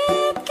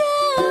it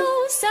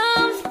goes.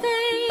 Some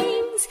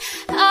things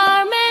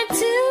are meant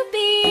to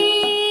be.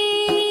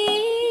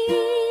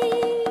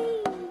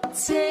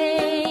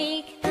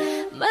 Take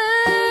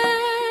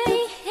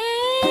my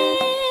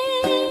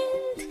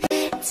hand,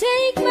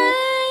 take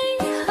my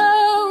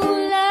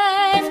whole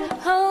life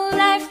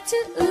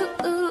too,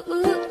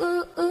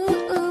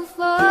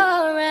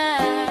 for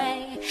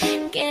I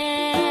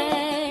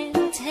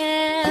can't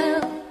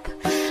help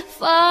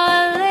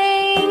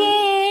falling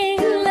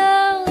in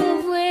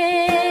love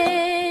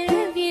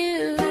with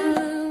you.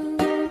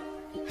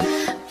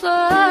 For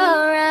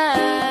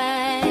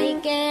I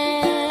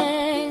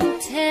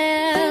can't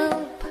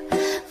help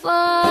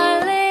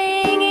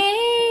falling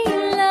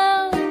in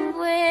love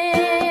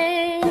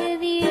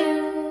with you.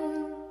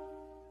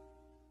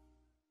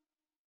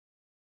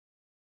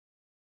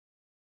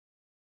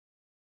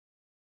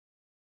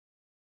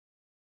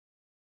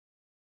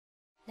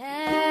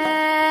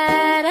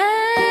 La, da, da,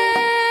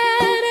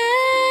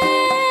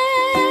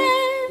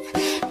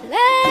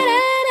 la,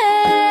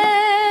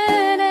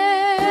 da, da,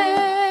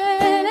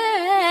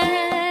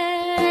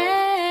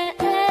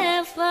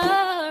 da, for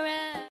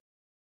I.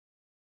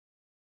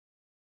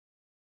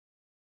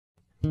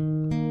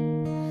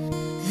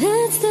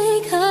 Let's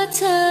take our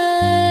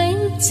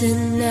time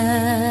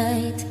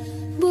tonight,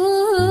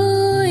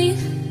 boy.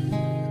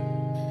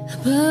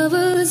 Above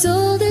us,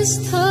 all the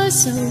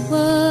stars are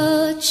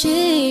watching.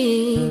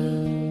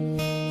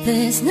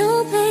 There's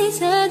no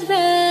place I'd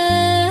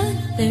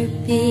rather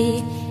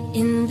be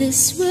in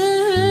this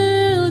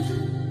world.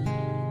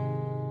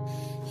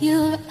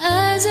 Your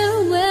eyes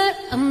are where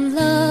I'm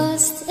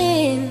lost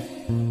in.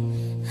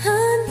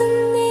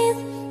 Underneath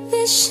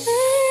this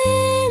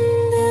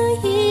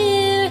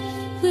chandelier,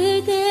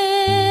 we're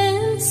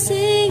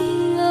dancing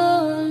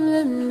all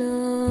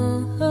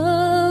alone.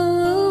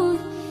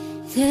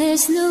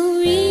 There's no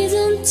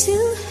reason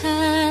to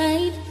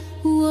hide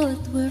what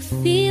we're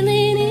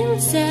feeling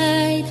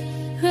inside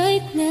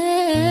right now.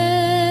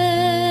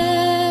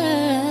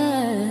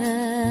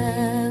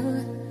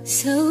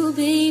 So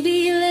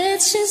baby,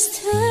 let's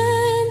just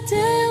turn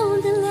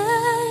down the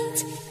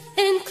lights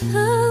and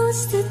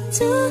close the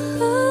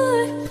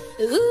door.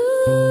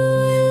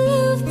 Ooh, I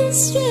love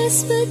this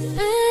dress, but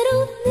I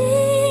don't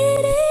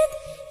need it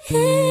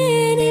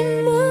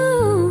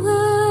anymore.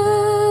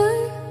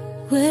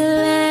 Well,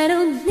 I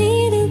don't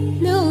need it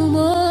no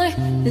more.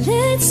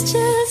 Let's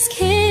just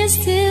kiss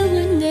till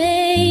we're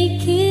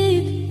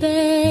naked,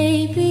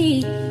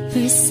 baby.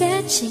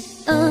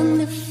 Versace on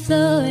the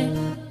floor.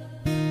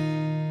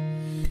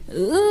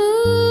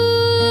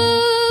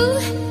 Ooh,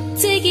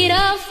 take it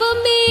off for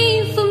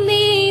me, for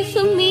me,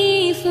 for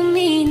me, for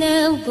me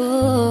now,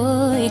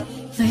 boy.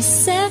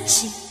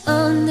 Versace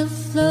on the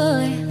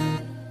floor.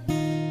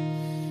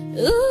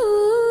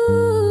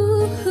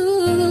 Ooh,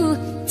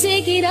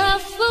 take it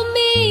off for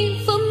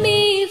me, for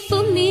me,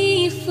 for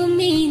me, for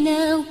me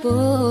now,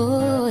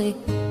 boy.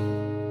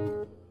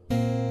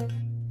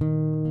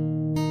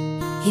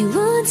 He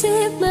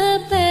wanted my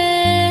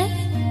back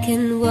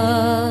and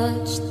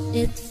watched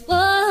it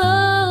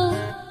fall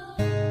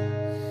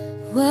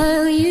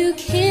while you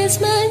kiss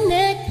my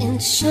neck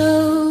and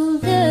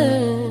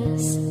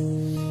shoulders.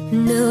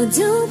 No,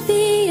 don't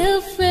be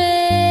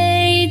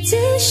afraid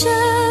to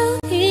show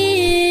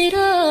it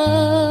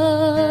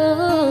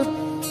all.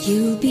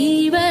 You'll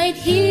be right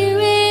here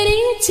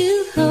ready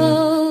to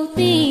hold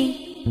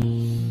me.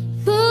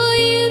 Boy,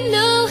 you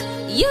know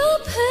you're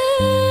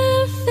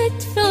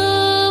perfect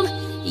from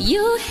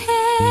your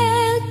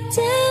head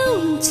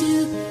down to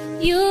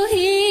your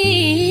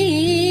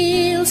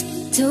heels.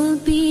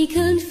 Don't be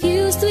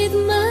confused with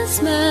my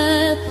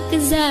smile,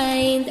 'cause I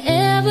ain't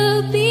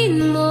ever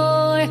been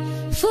more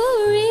for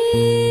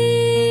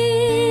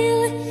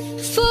real,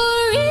 for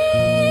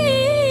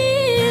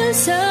real.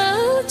 So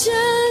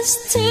just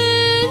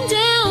turn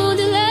down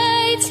the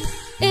lights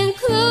and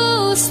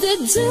close the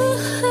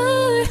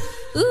door.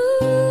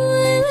 Ooh,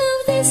 I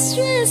love this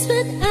dress,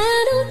 but I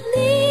don't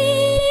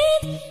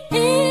need it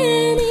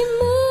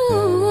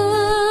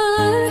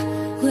anymore.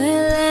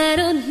 Well, I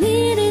don't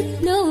need it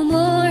no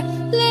more.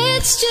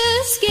 Let's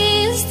just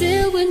kiss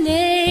till we're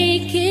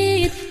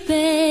naked,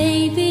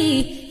 baby.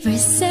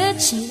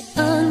 Versace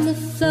on the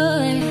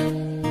floor.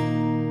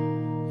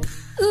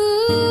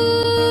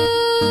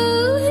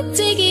 Ooh,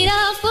 take it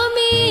off for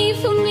me,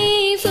 for me,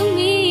 for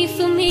me,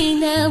 for me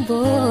now,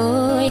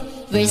 boy.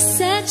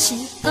 Versace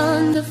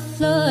on the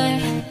floor.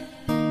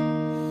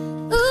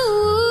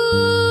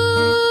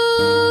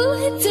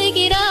 Ooh, take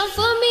it off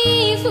for me,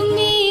 for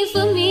me,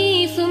 for me,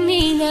 for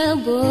me now,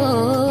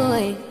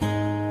 boy.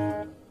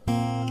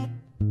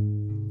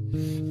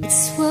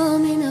 It's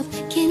warming up,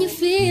 can you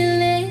feel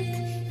it?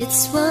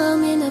 It's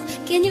warming up,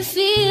 can you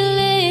feel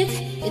it?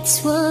 It's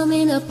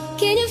warming up,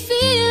 can you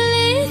feel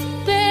it,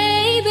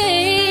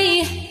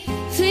 baby?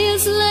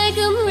 Feels like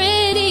I'm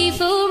ready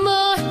for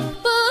more,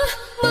 more,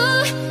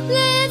 more.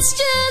 Let's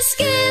just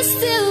kiss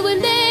till we're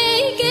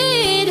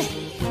naked.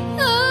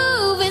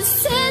 Oh,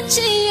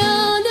 Versace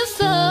on the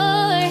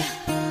floor.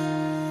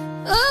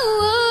 Oh,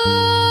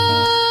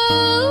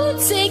 oh,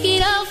 take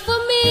it off for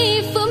me,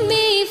 for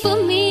me, for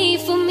me,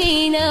 for me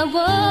now,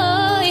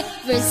 boy.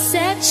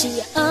 Versace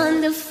on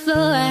the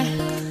floor.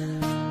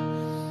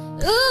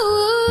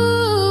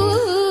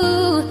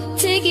 Ooh,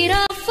 take it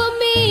off for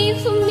me,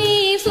 for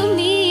me, for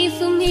me,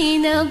 for me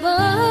now,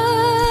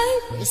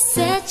 boy.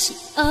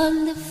 Versace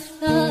on the floor.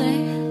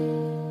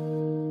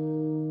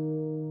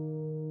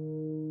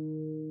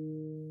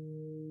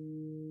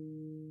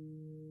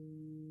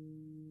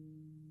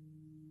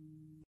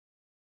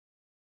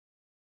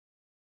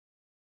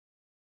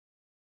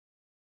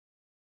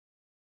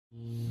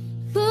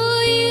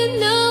 Boy, you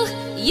know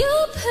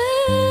you're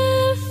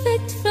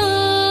perfect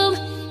from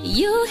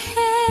your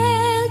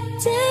head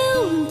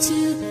down to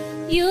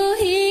your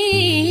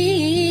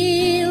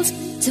heels.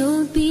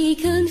 Don't be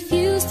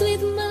confused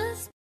with my...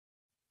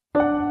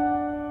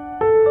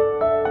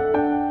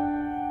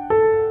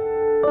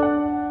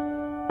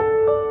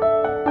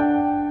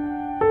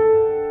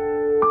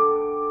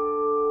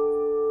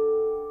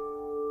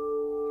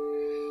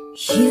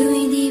 You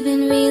ain't even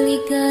really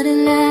got a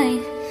lie.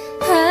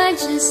 I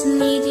just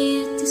need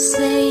you to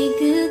say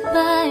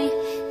goodbye.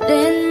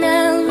 Then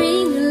I'll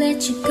really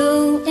let you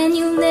go, and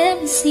you'll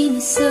never see me,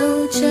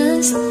 so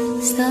just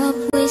stop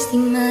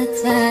wasting my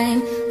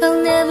time.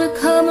 I'll never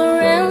come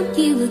around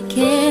you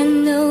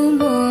again no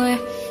more.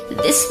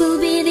 This will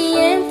be the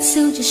end,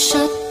 so just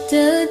shut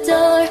the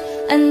door.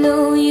 I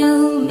know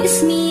you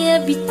miss me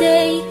every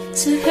day,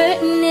 so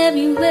hurting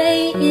every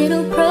way.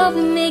 It'll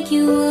probably make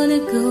you wanna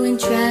go and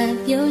drive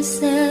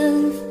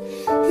yourself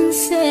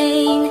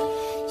insane.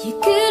 You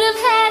could have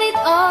had it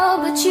all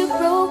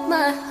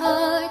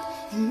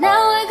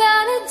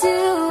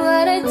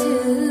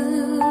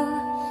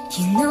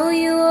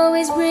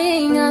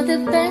got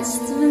the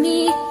best of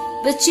me,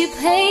 but you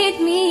played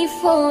me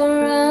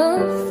for a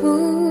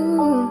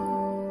fool.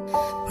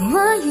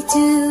 Why you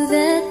do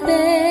that,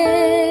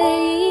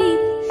 babe?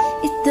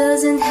 It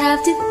doesn't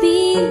have to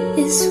be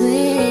this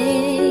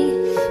way,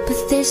 but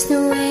there's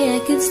no way I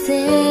could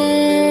stay.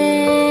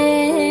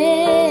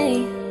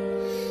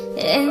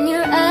 And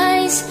your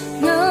eyes,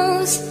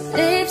 nose,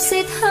 lips,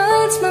 it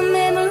haunts my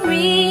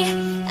memory.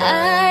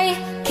 I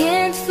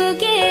can't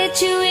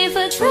forget you if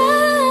I try.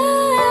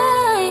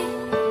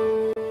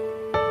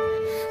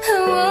 I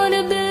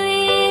wanna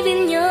believe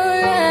in your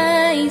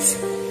eyes.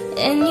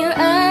 And your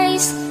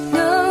eyes,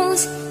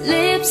 nose,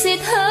 lips,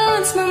 it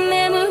haunts my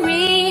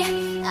memory.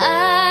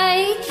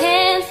 I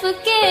can't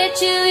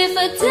forget you if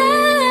I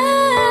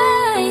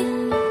die.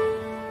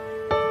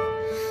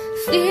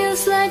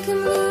 Feels like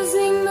I'm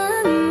losing my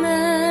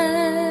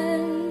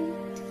mind.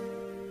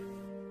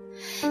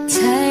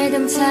 Tired,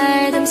 I'm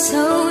tired, I'm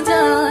so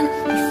done.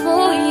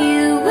 Before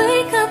you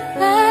wake up,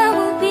 I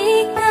will be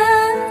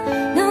gone.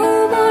 No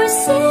more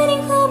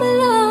sitting home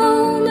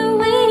alone or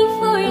waiting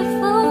for your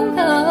phone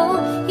call.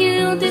 You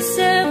don't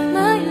deserve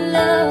my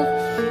love.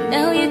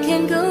 Now you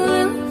can go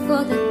look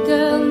for the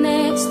girl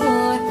next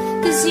door,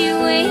 'cause you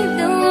ain't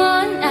the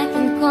one I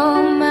can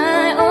call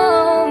my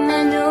own.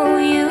 I know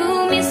you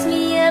miss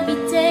me every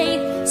day,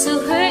 so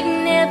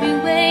hurting every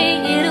way.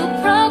 It'll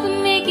probably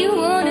make you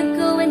wanna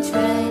go and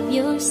drive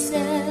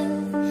yourself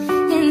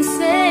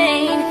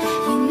insane.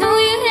 You know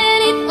you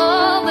had it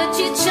all, but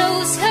you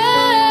chose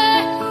her.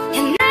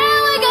 And now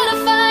I gotta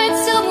find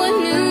someone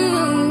new.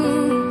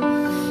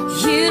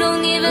 You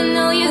don't even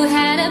know you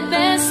had the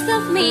best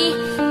of me.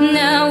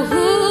 Now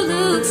who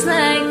looks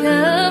like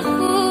a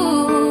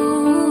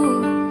fool?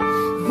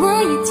 Why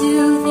you do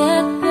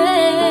that,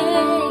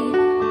 babe?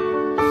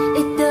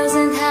 It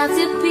doesn't have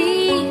to be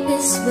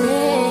this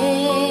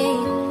way,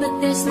 but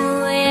there's no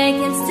way I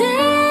can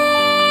stay.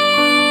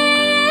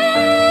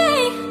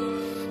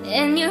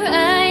 And your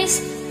eyes,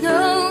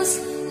 nose,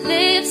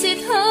 lips, it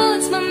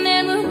holds my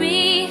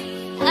memory.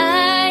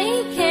 I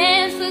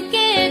can't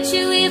forget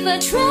you if I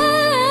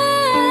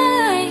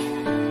try.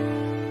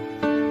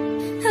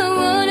 I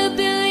wanna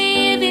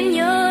believe in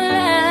your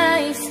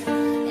eyes.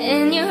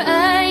 And your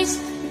eyes,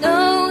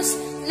 nose,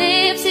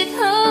 lips, it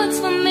holds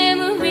my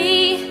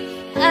memory.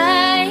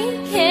 I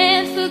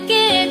can't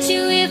forget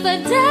you if I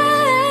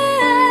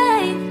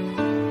die.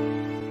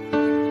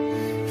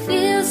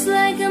 Feels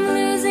like I'm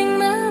losing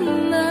my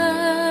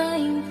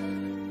mind.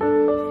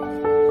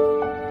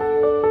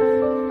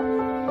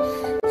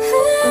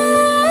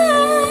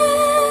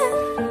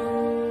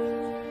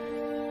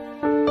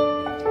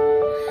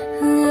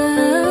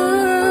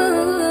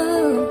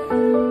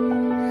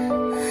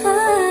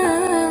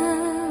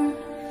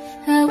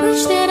 I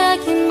wish that I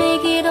can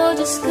make it all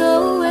just go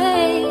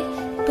away,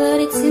 but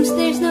it seems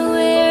there's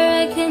nowhere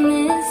I can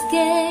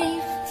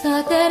escape.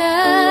 Thought that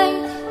I'd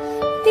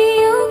be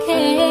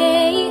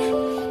okay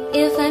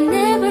if I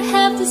never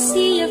have to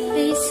see your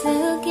face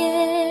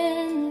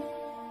again.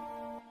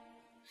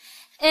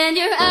 And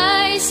your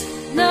eyes,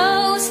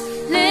 nose,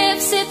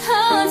 lips, it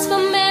haunts my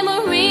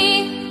memory.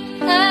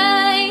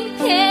 I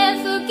can't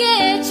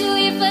forget you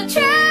if I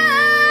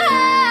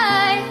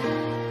try.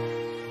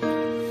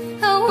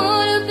 I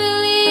wanna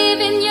believe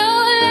in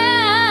your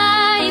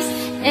eyes.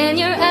 And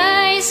your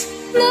eyes,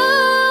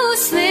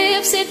 nose,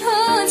 lips, it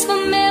haunts my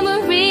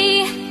memory.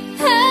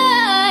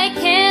 I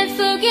can't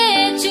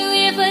forget you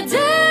if I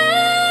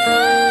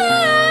die.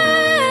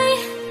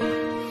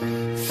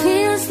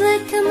 Feels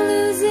like I'm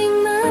losing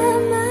my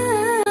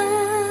mind.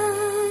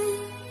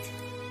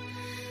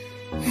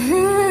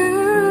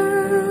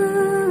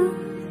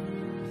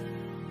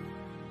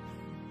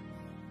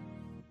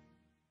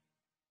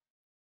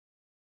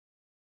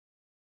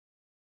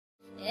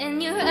 And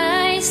your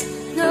eyes,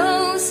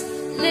 nose,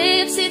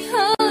 lips, it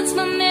holds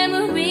my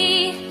memory.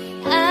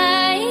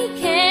 I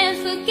can't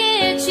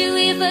forget you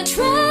if I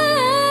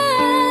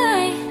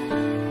try.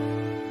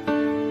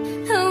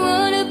 I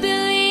wanna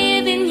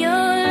believe in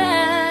your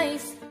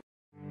eyes.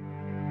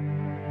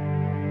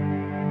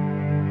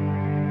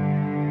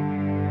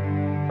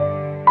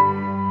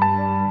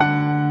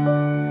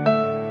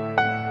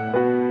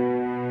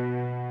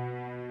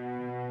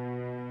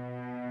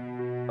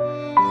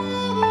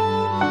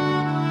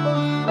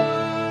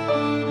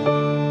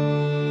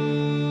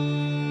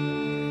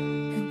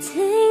 A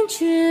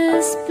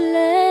dangerous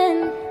plan,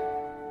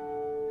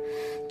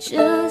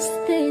 just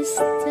this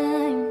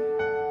time.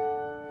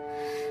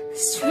 A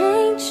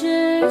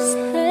stranger's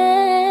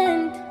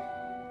hand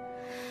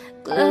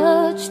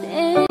clutched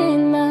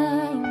in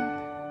mine.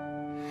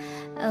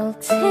 I'll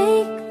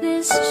take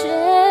this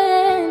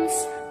chance,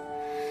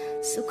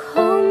 so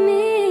call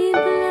me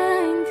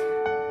blind.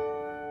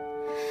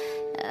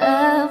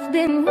 I've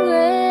been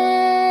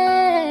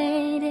waiting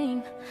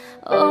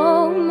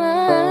all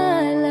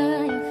my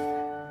life.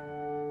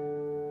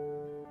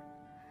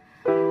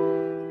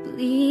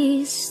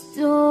 Please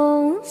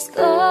don't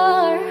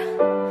scar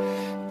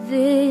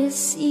this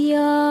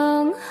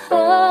young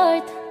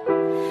heart.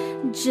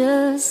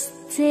 Just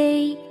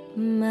take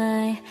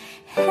my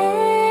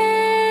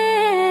hand.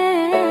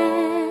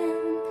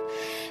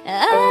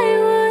 I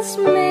was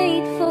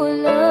made for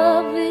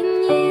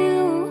loving you.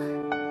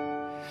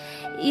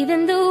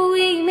 Even though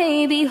we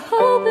may be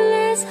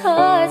hopeless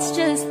hearts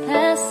just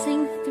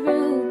passing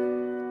through,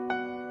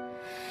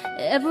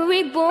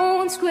 every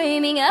bone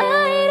screaming,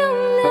 I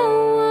don't know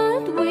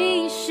what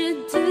we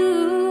should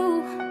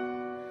do.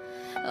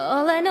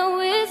 All I know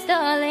is,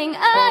 darling,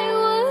 I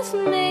was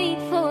made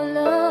for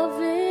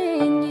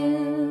loving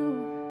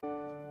you.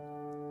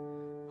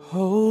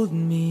 Hold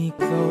me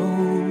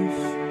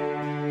close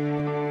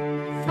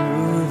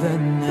through the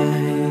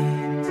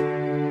night.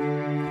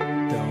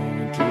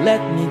 Don't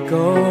let me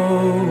go.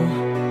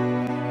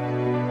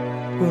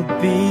 We'll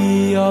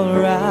be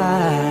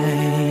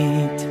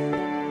alright.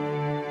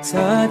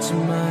 Touch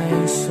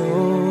my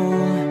soul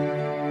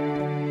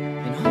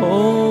and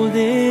hold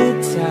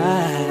it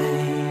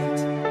tight.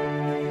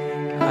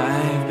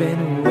 I've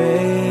been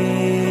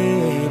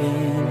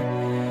waiting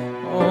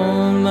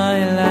all my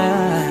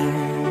life.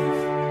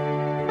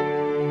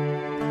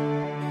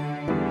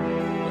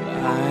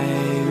 I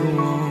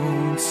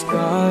won't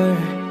scar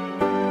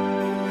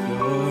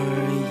your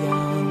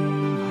young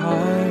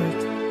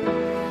heart.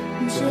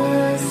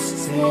 Just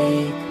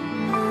take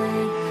my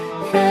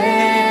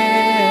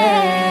hand.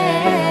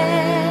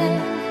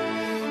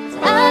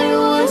 I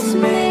was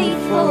made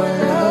for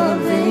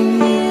loving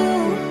you.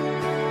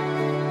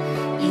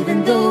 Even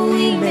though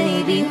we may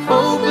be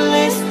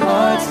hopeless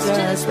hearts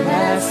just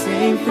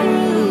passing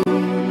through,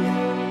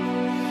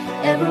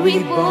 every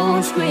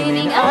bone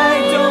screaming, I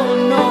don't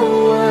know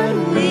what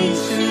we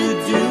should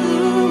do.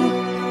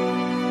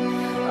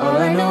 All I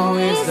know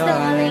is,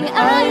 darling,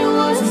 I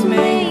was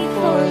made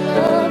for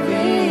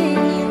loving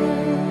you.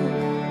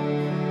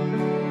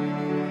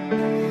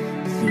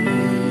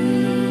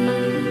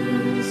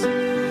 Please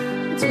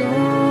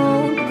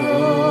don't go.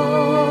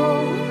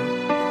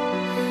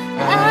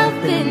 I've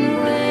been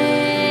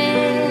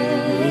waiting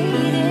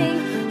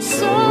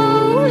so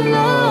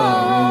long.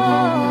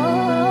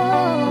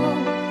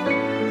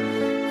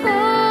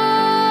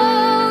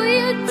 Oh,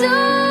 you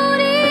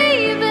don't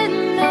even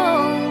know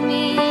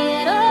me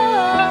at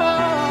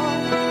all,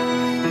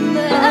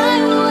 but I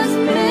was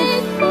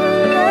made for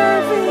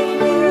loving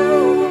you.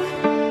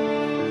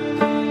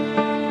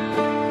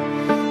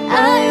 I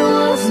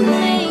was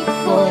made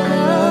for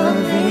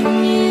loving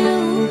you.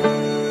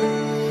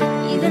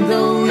 Even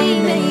though we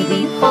may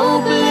be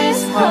hopeless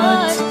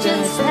hearts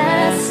just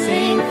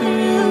passing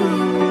through,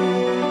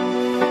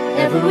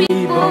 every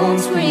bone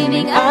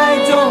screaming, I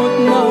don't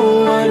know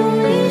what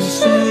we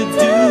should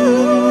do.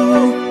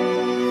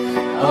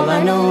 All I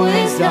know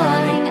is,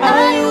 darling, I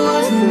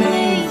was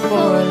made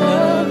for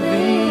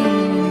loving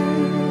you.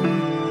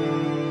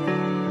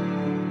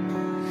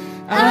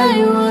 I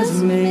was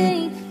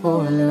made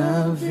for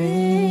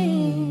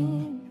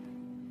loving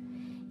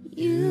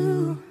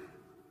you.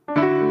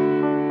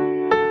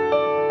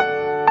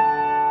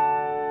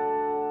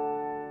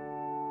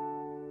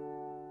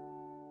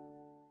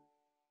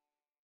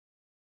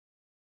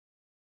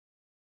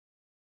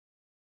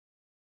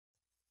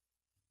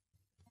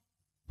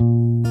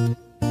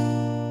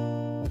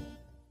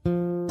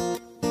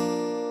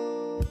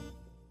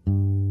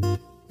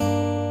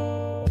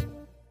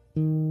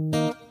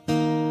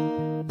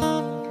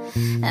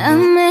 I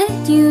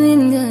met you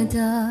in the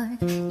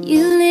dark,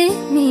 you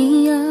lit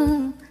me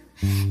up,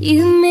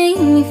 you made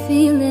me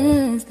feel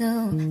as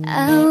though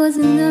I was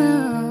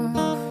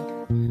enough.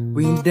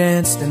 We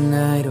danced the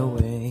night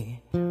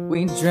away,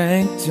 we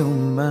drank too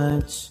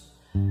much.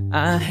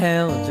 I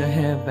held your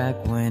hair back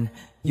when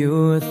you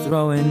were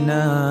throwing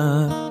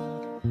up.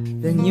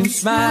 Then you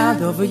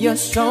smiled over your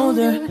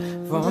shoulder.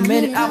 For a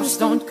minute I was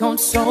stone cold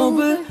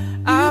sober.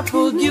 I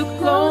pulled you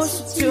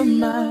closer to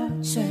my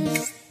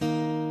chest,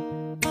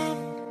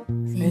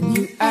 and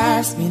you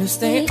asked me to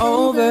stay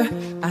over.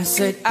 I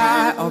said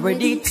I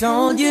already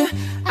told you,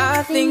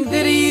 I think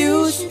that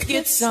you should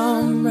get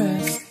some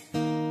rest.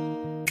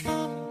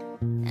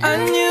 I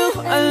knew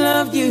I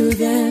loved you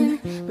then,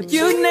 but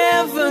you'd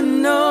never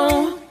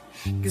know,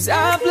 'cause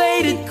I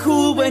played it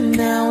cool when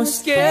I was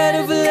scared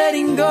of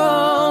letting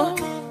go.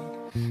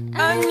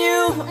 I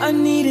knew I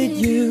needed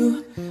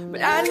you,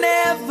 but I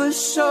never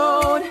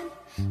showed.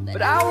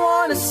 But I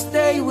wanna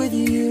stay with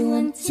you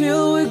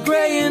until we're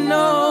gray and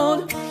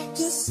old.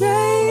 Just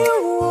say you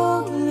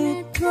won't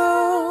let go.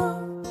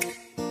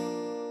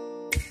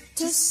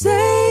 Just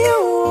say you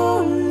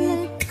won't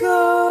let go.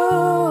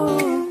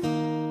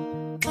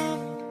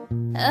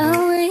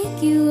 I'll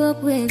wake you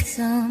up with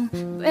some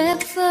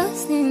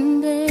breakfast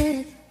in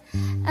bed.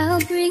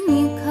 I'll bring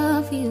you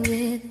coffee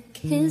with a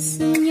kiss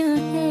in your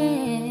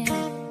head.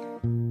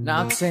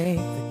 Now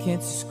take the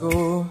kids to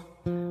school,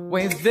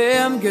 wave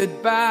them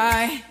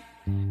goodbye.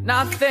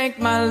 Now thank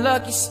my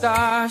lucky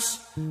stars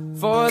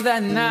for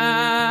that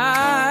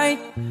night.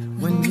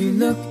 When you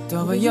looked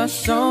over your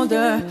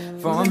shoulder,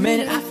 for a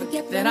minute I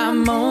forget that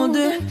I'm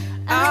older.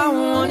 I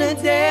wanna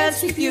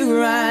dance with you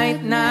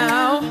right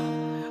now.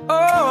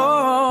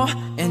 Oh,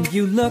 and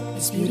you look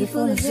as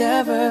beautiful as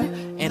ever,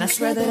 and I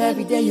swear that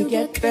every day you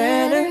get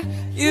better.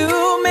 You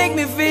make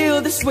me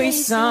feel this way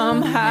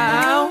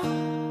somehow.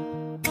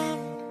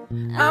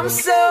 I'm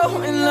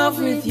so in love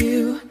with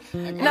you,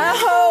 and I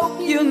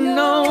hope you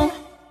know,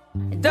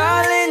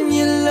 darling,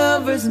 your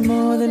love is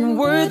more than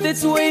worth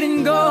its weight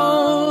in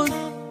gold.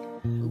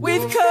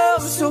 We've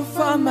come so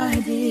far, my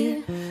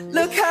dear,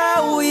 look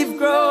how we've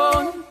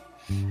grown,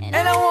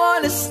 and I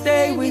wanna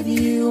stay with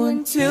you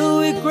until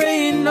we're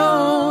gray and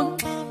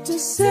old.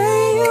 Just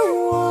say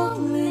you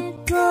won't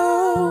let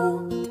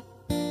go,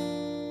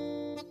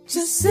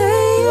 just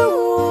say you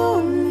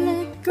won't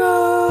let go.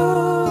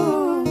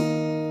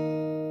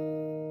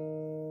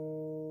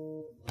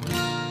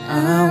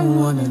 I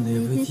wanna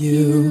live with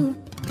you,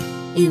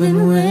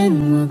 even when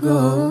we're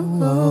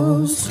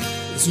ghosts,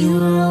 'cause you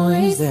were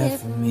always there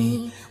for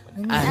me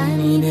when I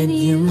needed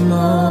you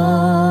most.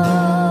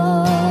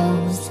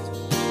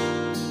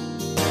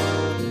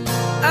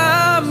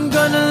 I'm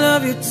gonna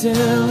love you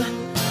till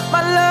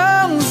my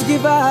lungs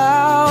give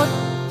out.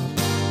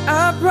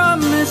 I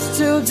promise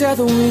till death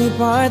we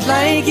part,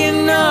 like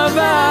in our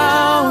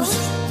vows.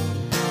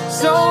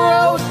 So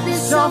wrote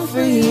this song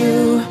for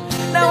you,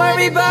 now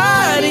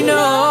everybody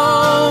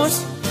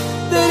knows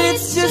that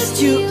it's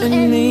just you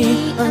and me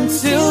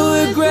until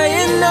we're gray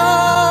and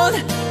old.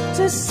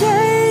 Just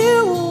say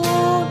you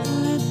won't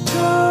let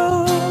go,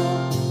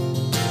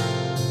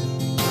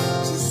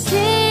 Just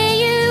say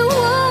you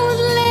won't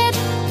let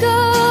go.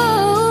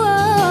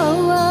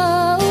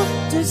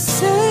 just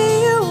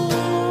say you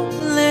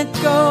won't let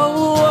go,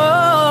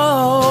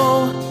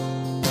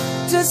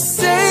 just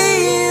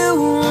say you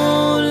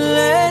won't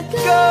let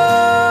go.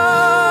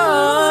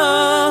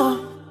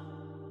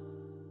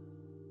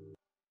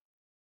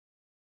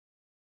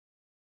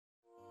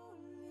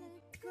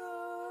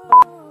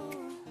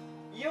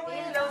 Yung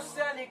ilaw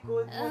sa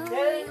likod mo,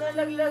 dahil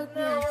nalaglag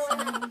na.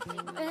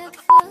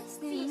 Breakfast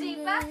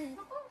in bed.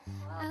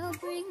 I'll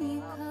bring you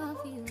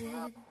coffee with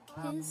a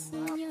kiss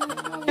in your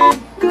head.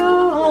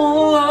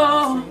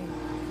 Go.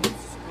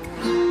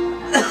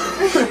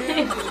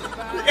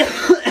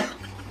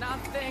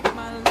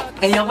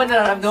 Kaya ko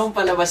nararamdaman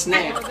palabas na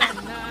eh.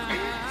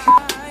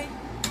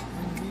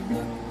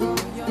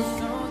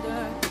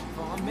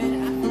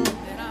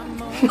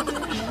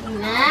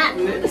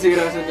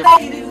 Seryoso to.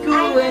 I did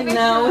go and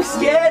I was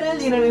scared.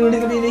 Hindi na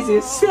ulit ko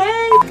din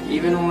say.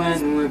 Even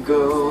when we're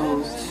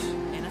ghosts.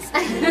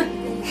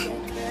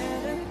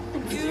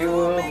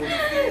 You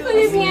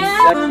Please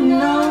nga.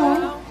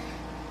 know.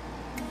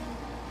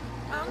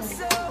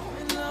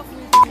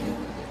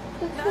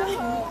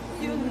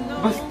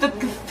 Basta't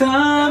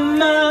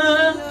kasama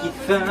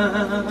kita.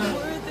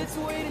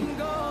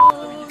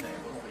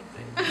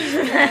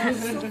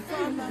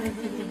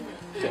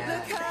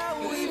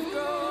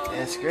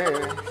 Yes, girl.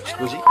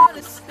 Scusi.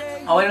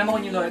 Okay naman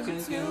kung yung Lord ko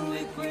yung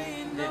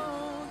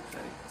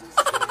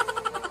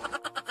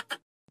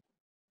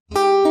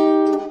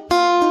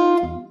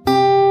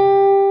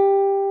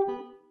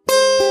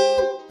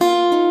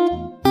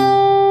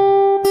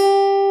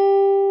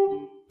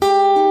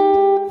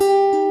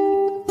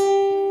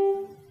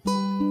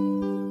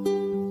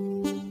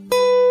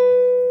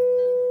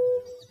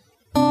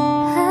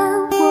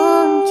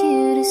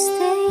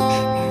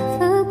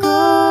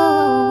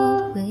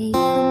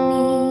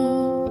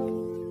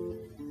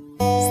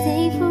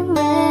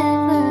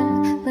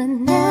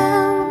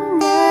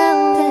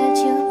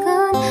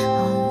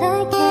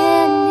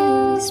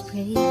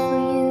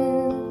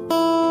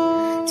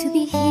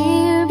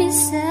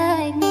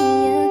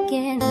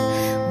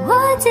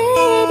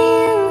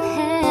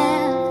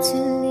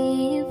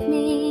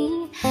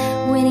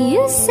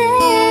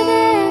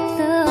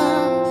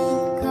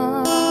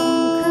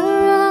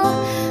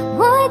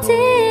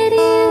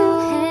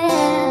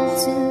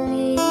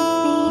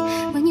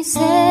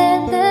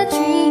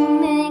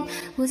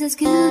was as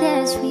good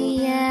as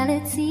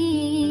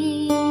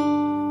reality.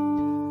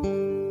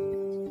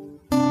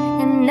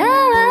 And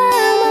now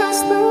I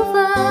must move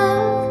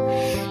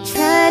on,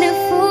 try to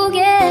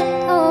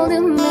forget all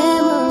the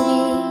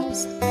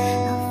memories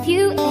of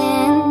you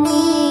and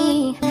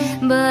me.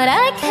 But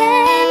I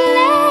can't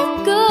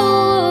let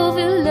go of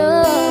your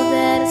love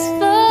that is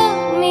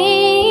for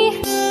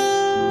me.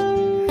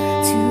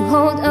 To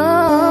hold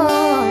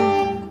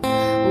on,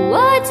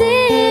 what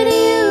did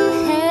you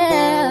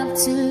have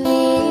to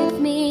leave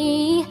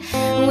me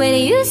when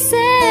you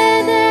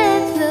said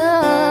that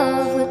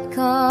love would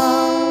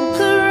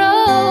conquer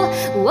all?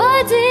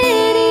 What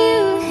did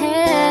you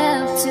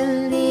have to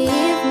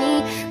leave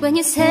me when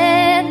you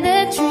said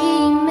that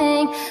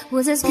dreaming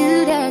was as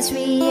good as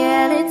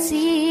reality?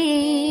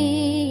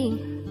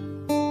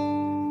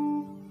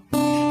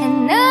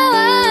 And now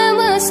I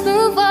must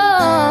move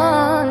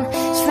on,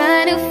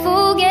 try to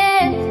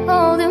forget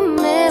all the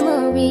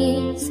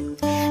memories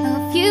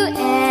of you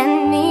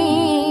and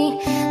me.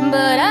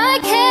 But I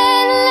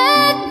can't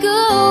let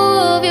go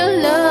of your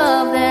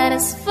love that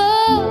is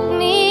for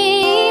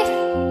me.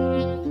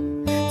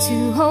 To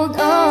hold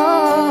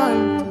on,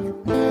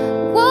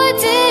 what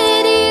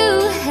did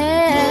you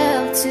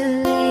have to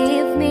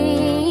leave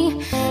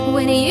me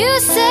when you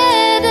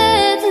said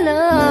that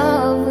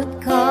love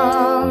would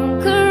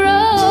conquer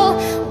all?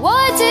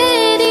 What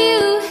did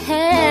you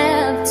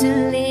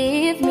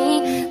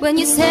when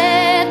you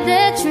said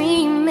that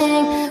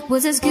dreaming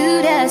was as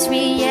good as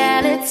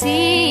reality.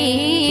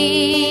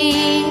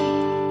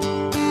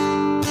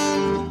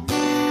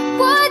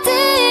 Why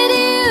did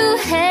you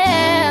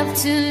have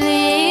to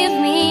leave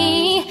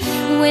me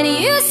when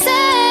you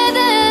said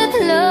that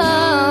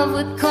love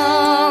would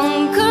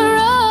conquer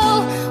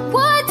all?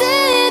 Why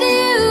did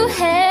you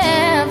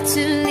have to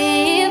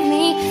leave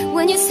me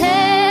when you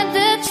said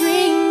that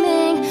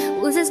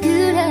dreaming was as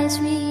good as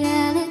reality?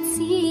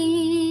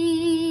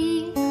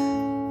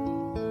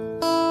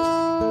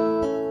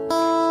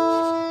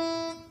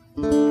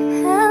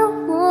 I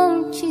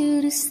want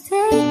you to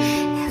stay,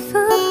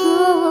 never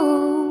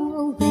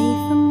go away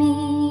from me.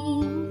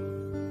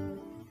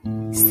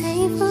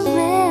 Stay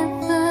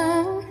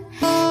forever.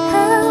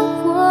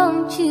 I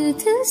want you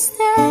to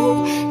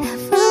stay,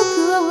 never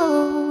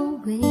go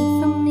away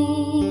from me.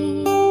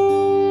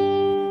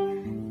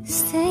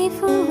 Stay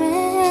forever.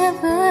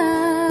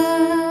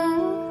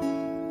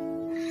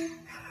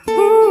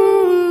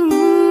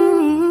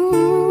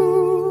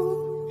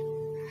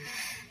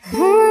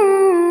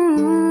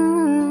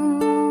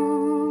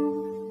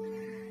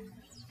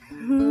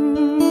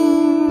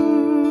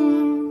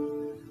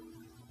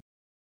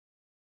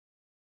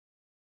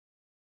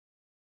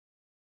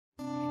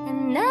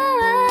 And now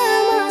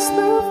I must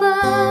move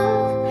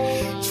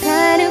on,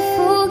 try to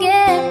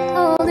forget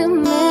all the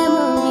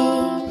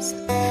memories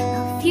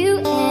of you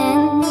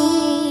and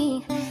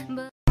me.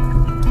 But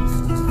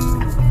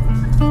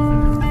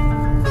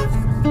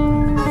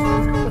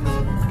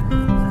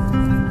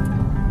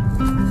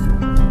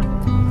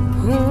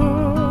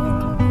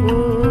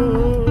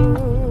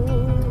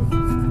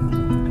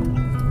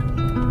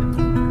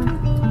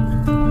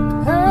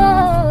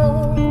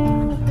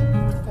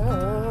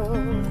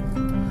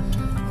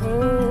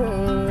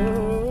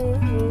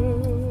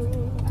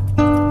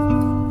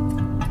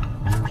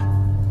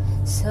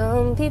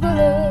some people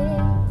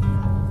live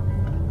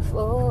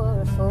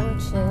for a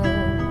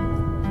fortune,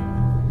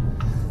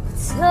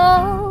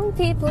 some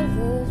people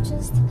live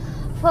just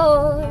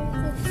for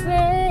the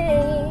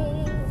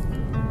fame.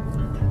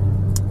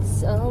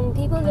 Some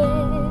people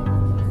live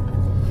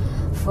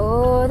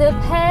for the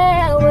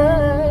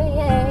power,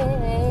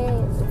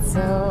 yeah. But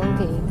some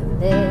people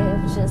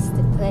live just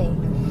to play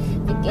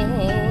the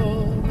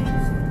game.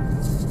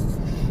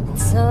 And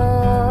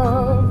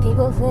some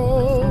people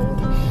think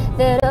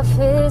that our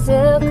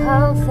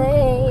physical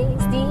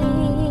things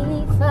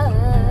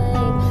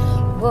define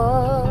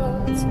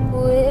what's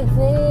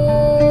within.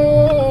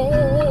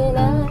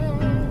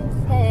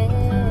 I've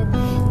had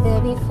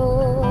there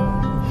before,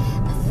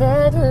 but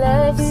that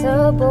life's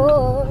a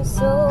bore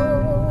so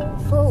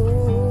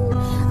full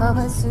of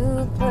a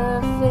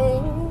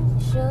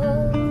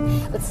superficial.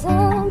 But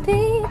some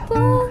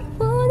people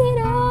want it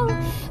all,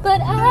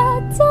 but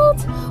I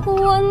don't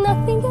want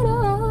nothing at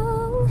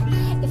all.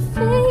 If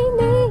they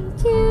need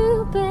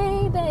you,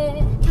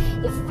 baby,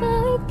 if I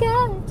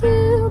got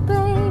you,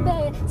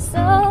 baby.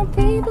 Some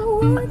people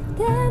want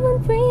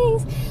diamond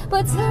rings,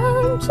 but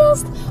some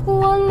just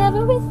want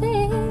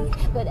everything.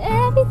 But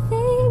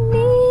everything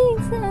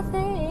means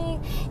nothing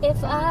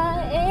if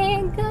I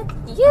ain't got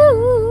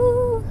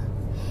you.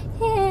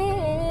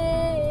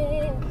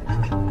 Yeah.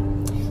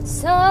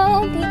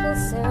 Some people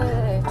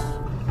search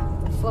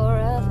for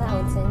a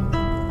fountain,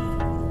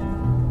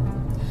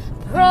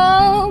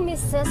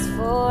 promises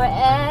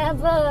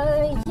forever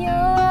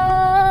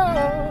young.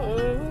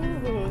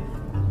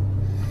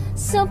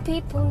 Some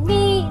people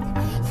need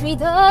 3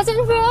 dozen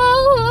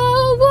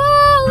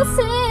roses,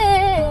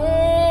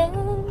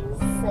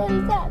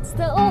 and that's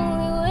the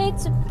only way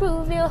to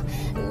prove you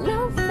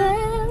love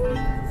them.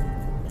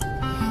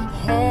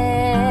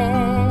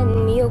 Hand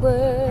me a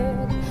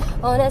word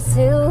on a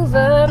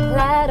silver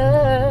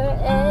platter,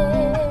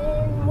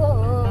 and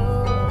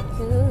what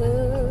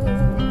could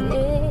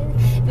it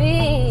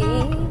be?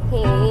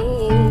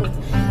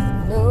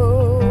 No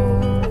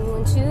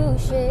one to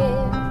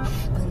share,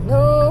 but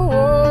no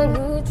one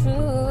who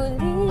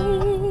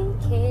truly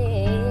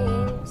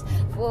cares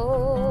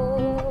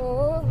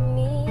for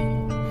me.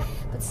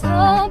 But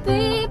some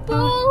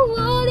people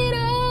want it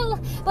all,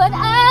 but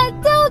I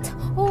don't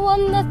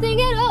want nothing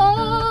at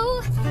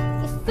all.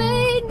 If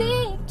they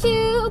need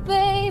you,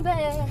 baby,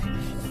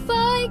 if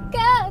I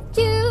got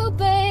you,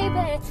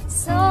 baby.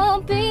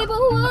 Some people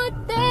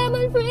want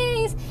diamond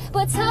rings,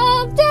 but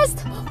some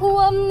just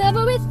want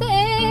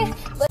everything.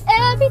 But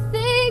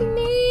everything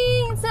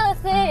means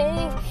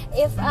nothing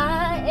if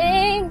I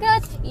ain't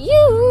got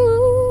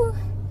you.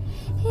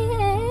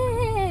 Yeah.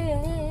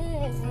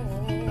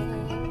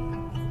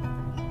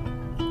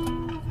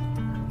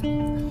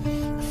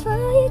 If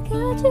I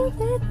got you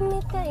with me,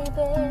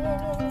 baby.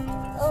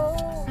 Oh.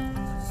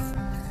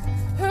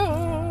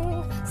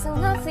 So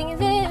nothing in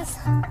this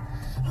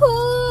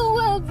whole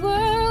world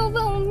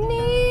won't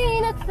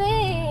mean a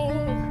thing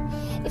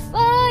if I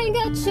ain't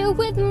got you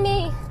with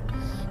me,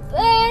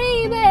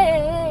 baby.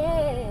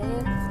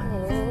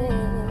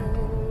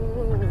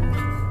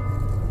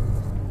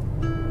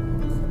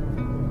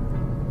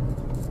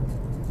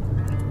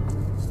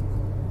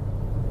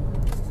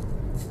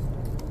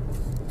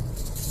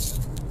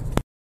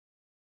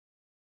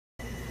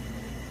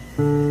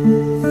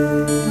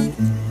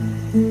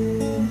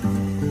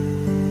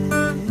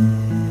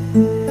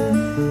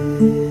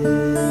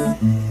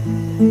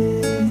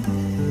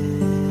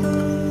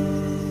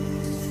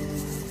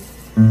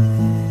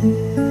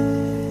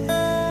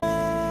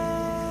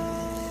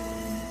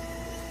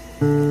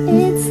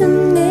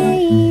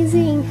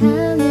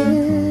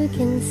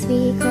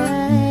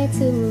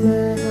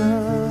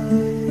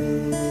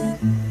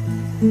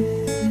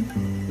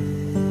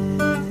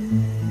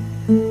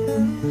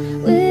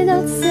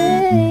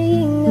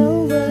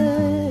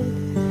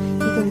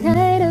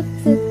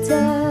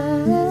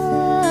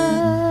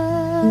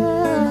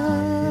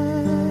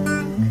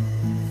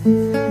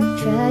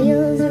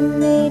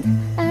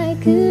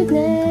 could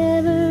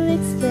never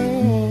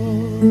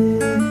explain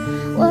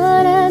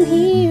what I'm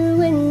here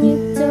when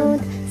you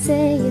don't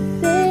say a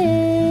thing.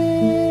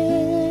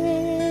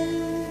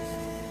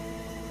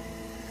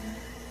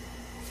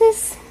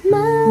 This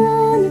smile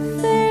on your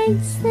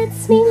face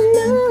lets me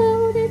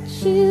know that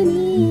you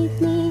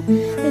need me.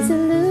 There's a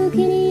look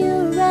in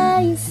your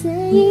eyes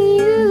saying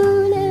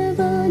you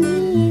never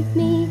need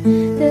me.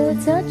 The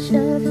touch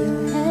of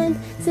your hand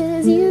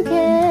says you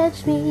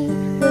catch me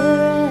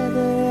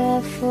wherever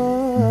I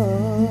fall.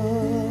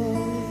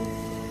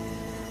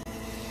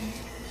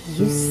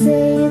 You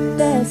say it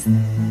best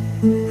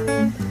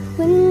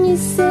when you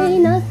say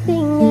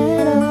nothing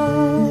at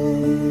all.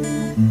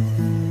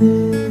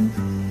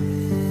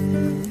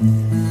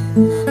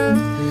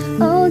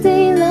 All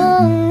day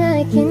long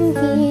I can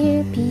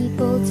hear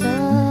people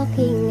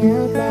talking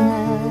out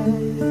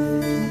loud.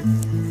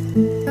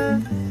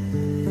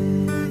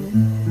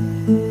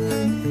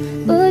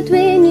 But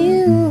when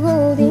you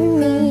holding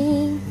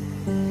me,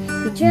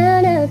 you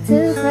drown out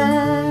the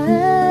crowd.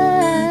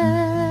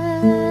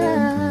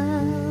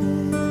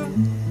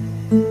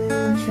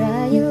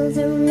 Trials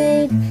are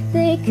made,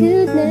 they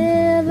could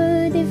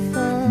never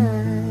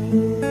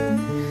define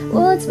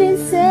what's been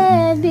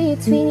said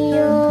between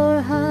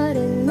your heart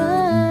and mine.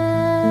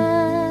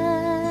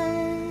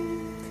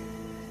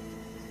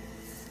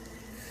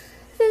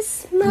 The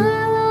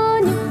smile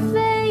on your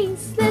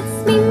face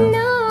lets me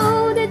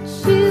know that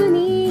you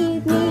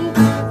need me.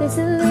 There's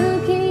a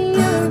look in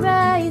your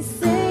eyes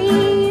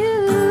saying you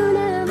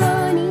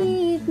never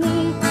need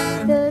me.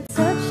 The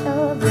touch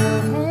of your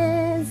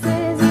hand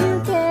says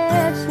you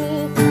catch me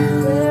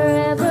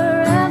wherever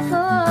I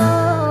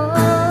fall.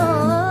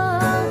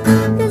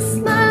 The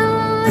smile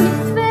on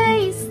your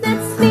face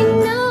lets me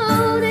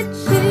know that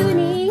you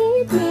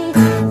need me.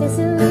 There's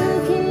a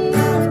look in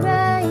your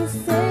eyes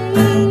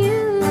saying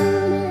you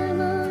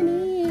never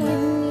need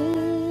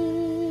me.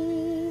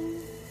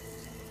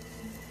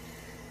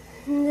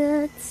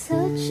 The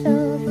touch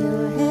of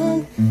your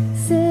hand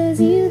says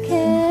you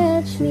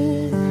catch me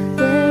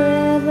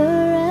wherever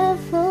I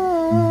fall.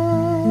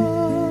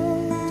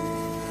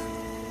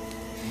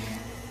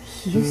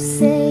 You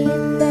say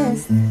it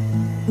best.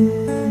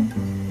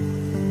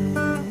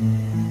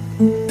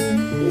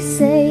 You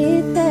say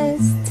it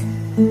best.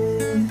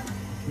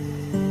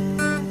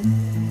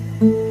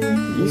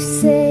 You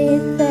say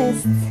it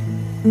best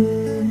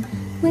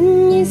when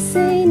you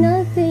say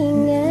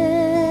nothing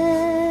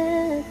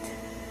at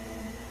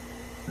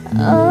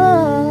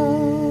all.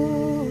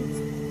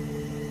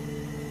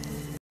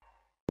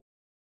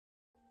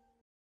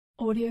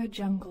 Audio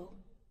Jungle.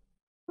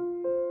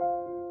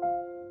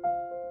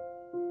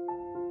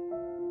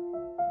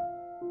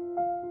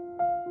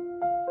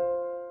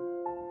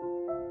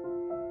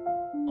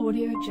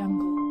 Audio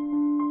Jungle.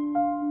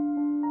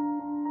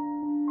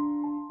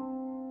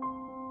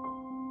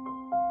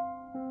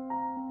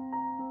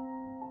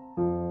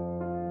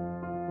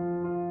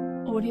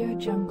 Audio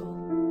Jungle.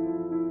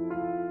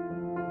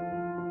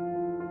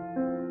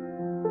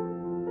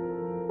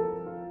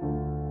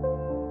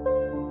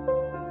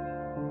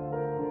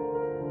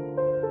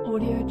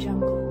 Audio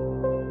Jungle.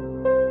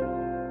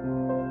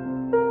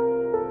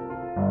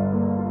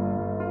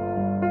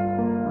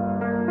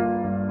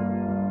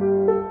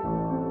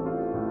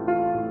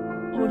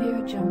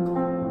 Audio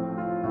Jungle.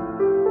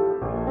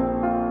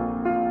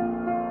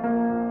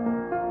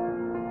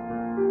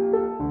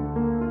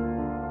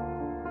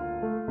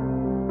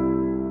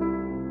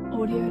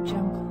 Audio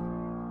Jungle.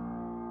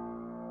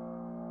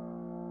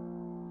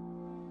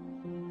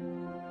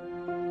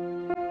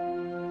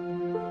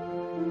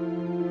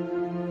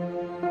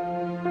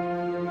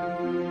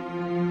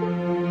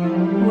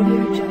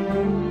 Audio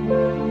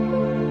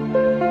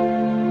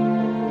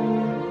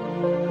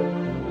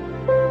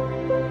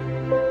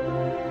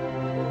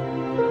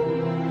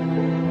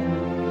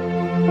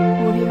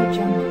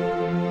Jungle.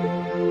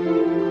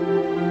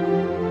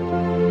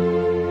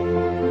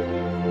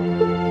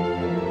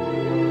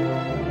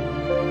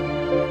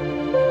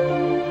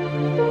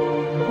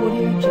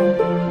 Audio Jungle. Audio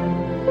Jungle.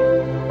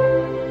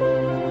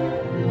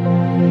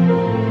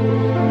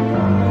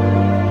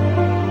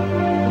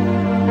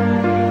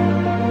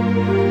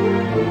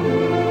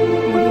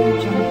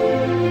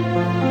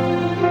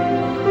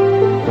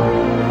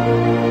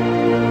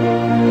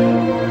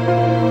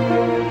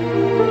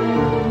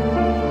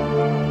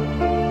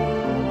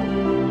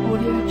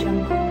 Audio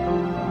Jungle.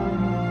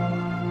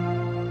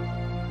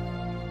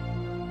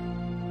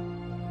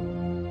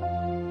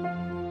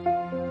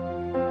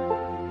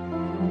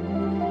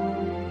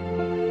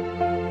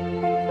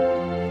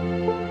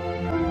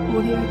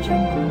 Audio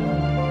Jungle.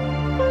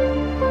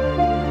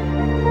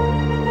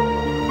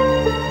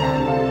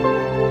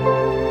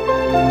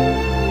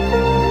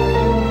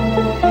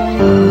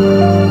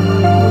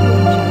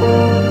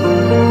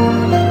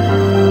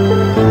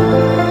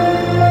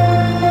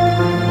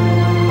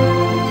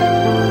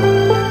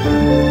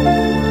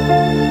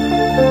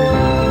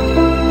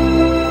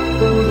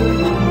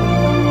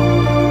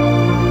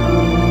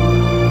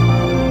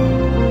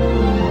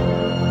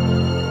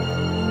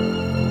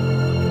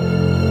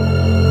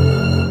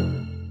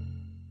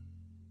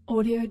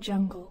 Audio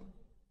Jungle.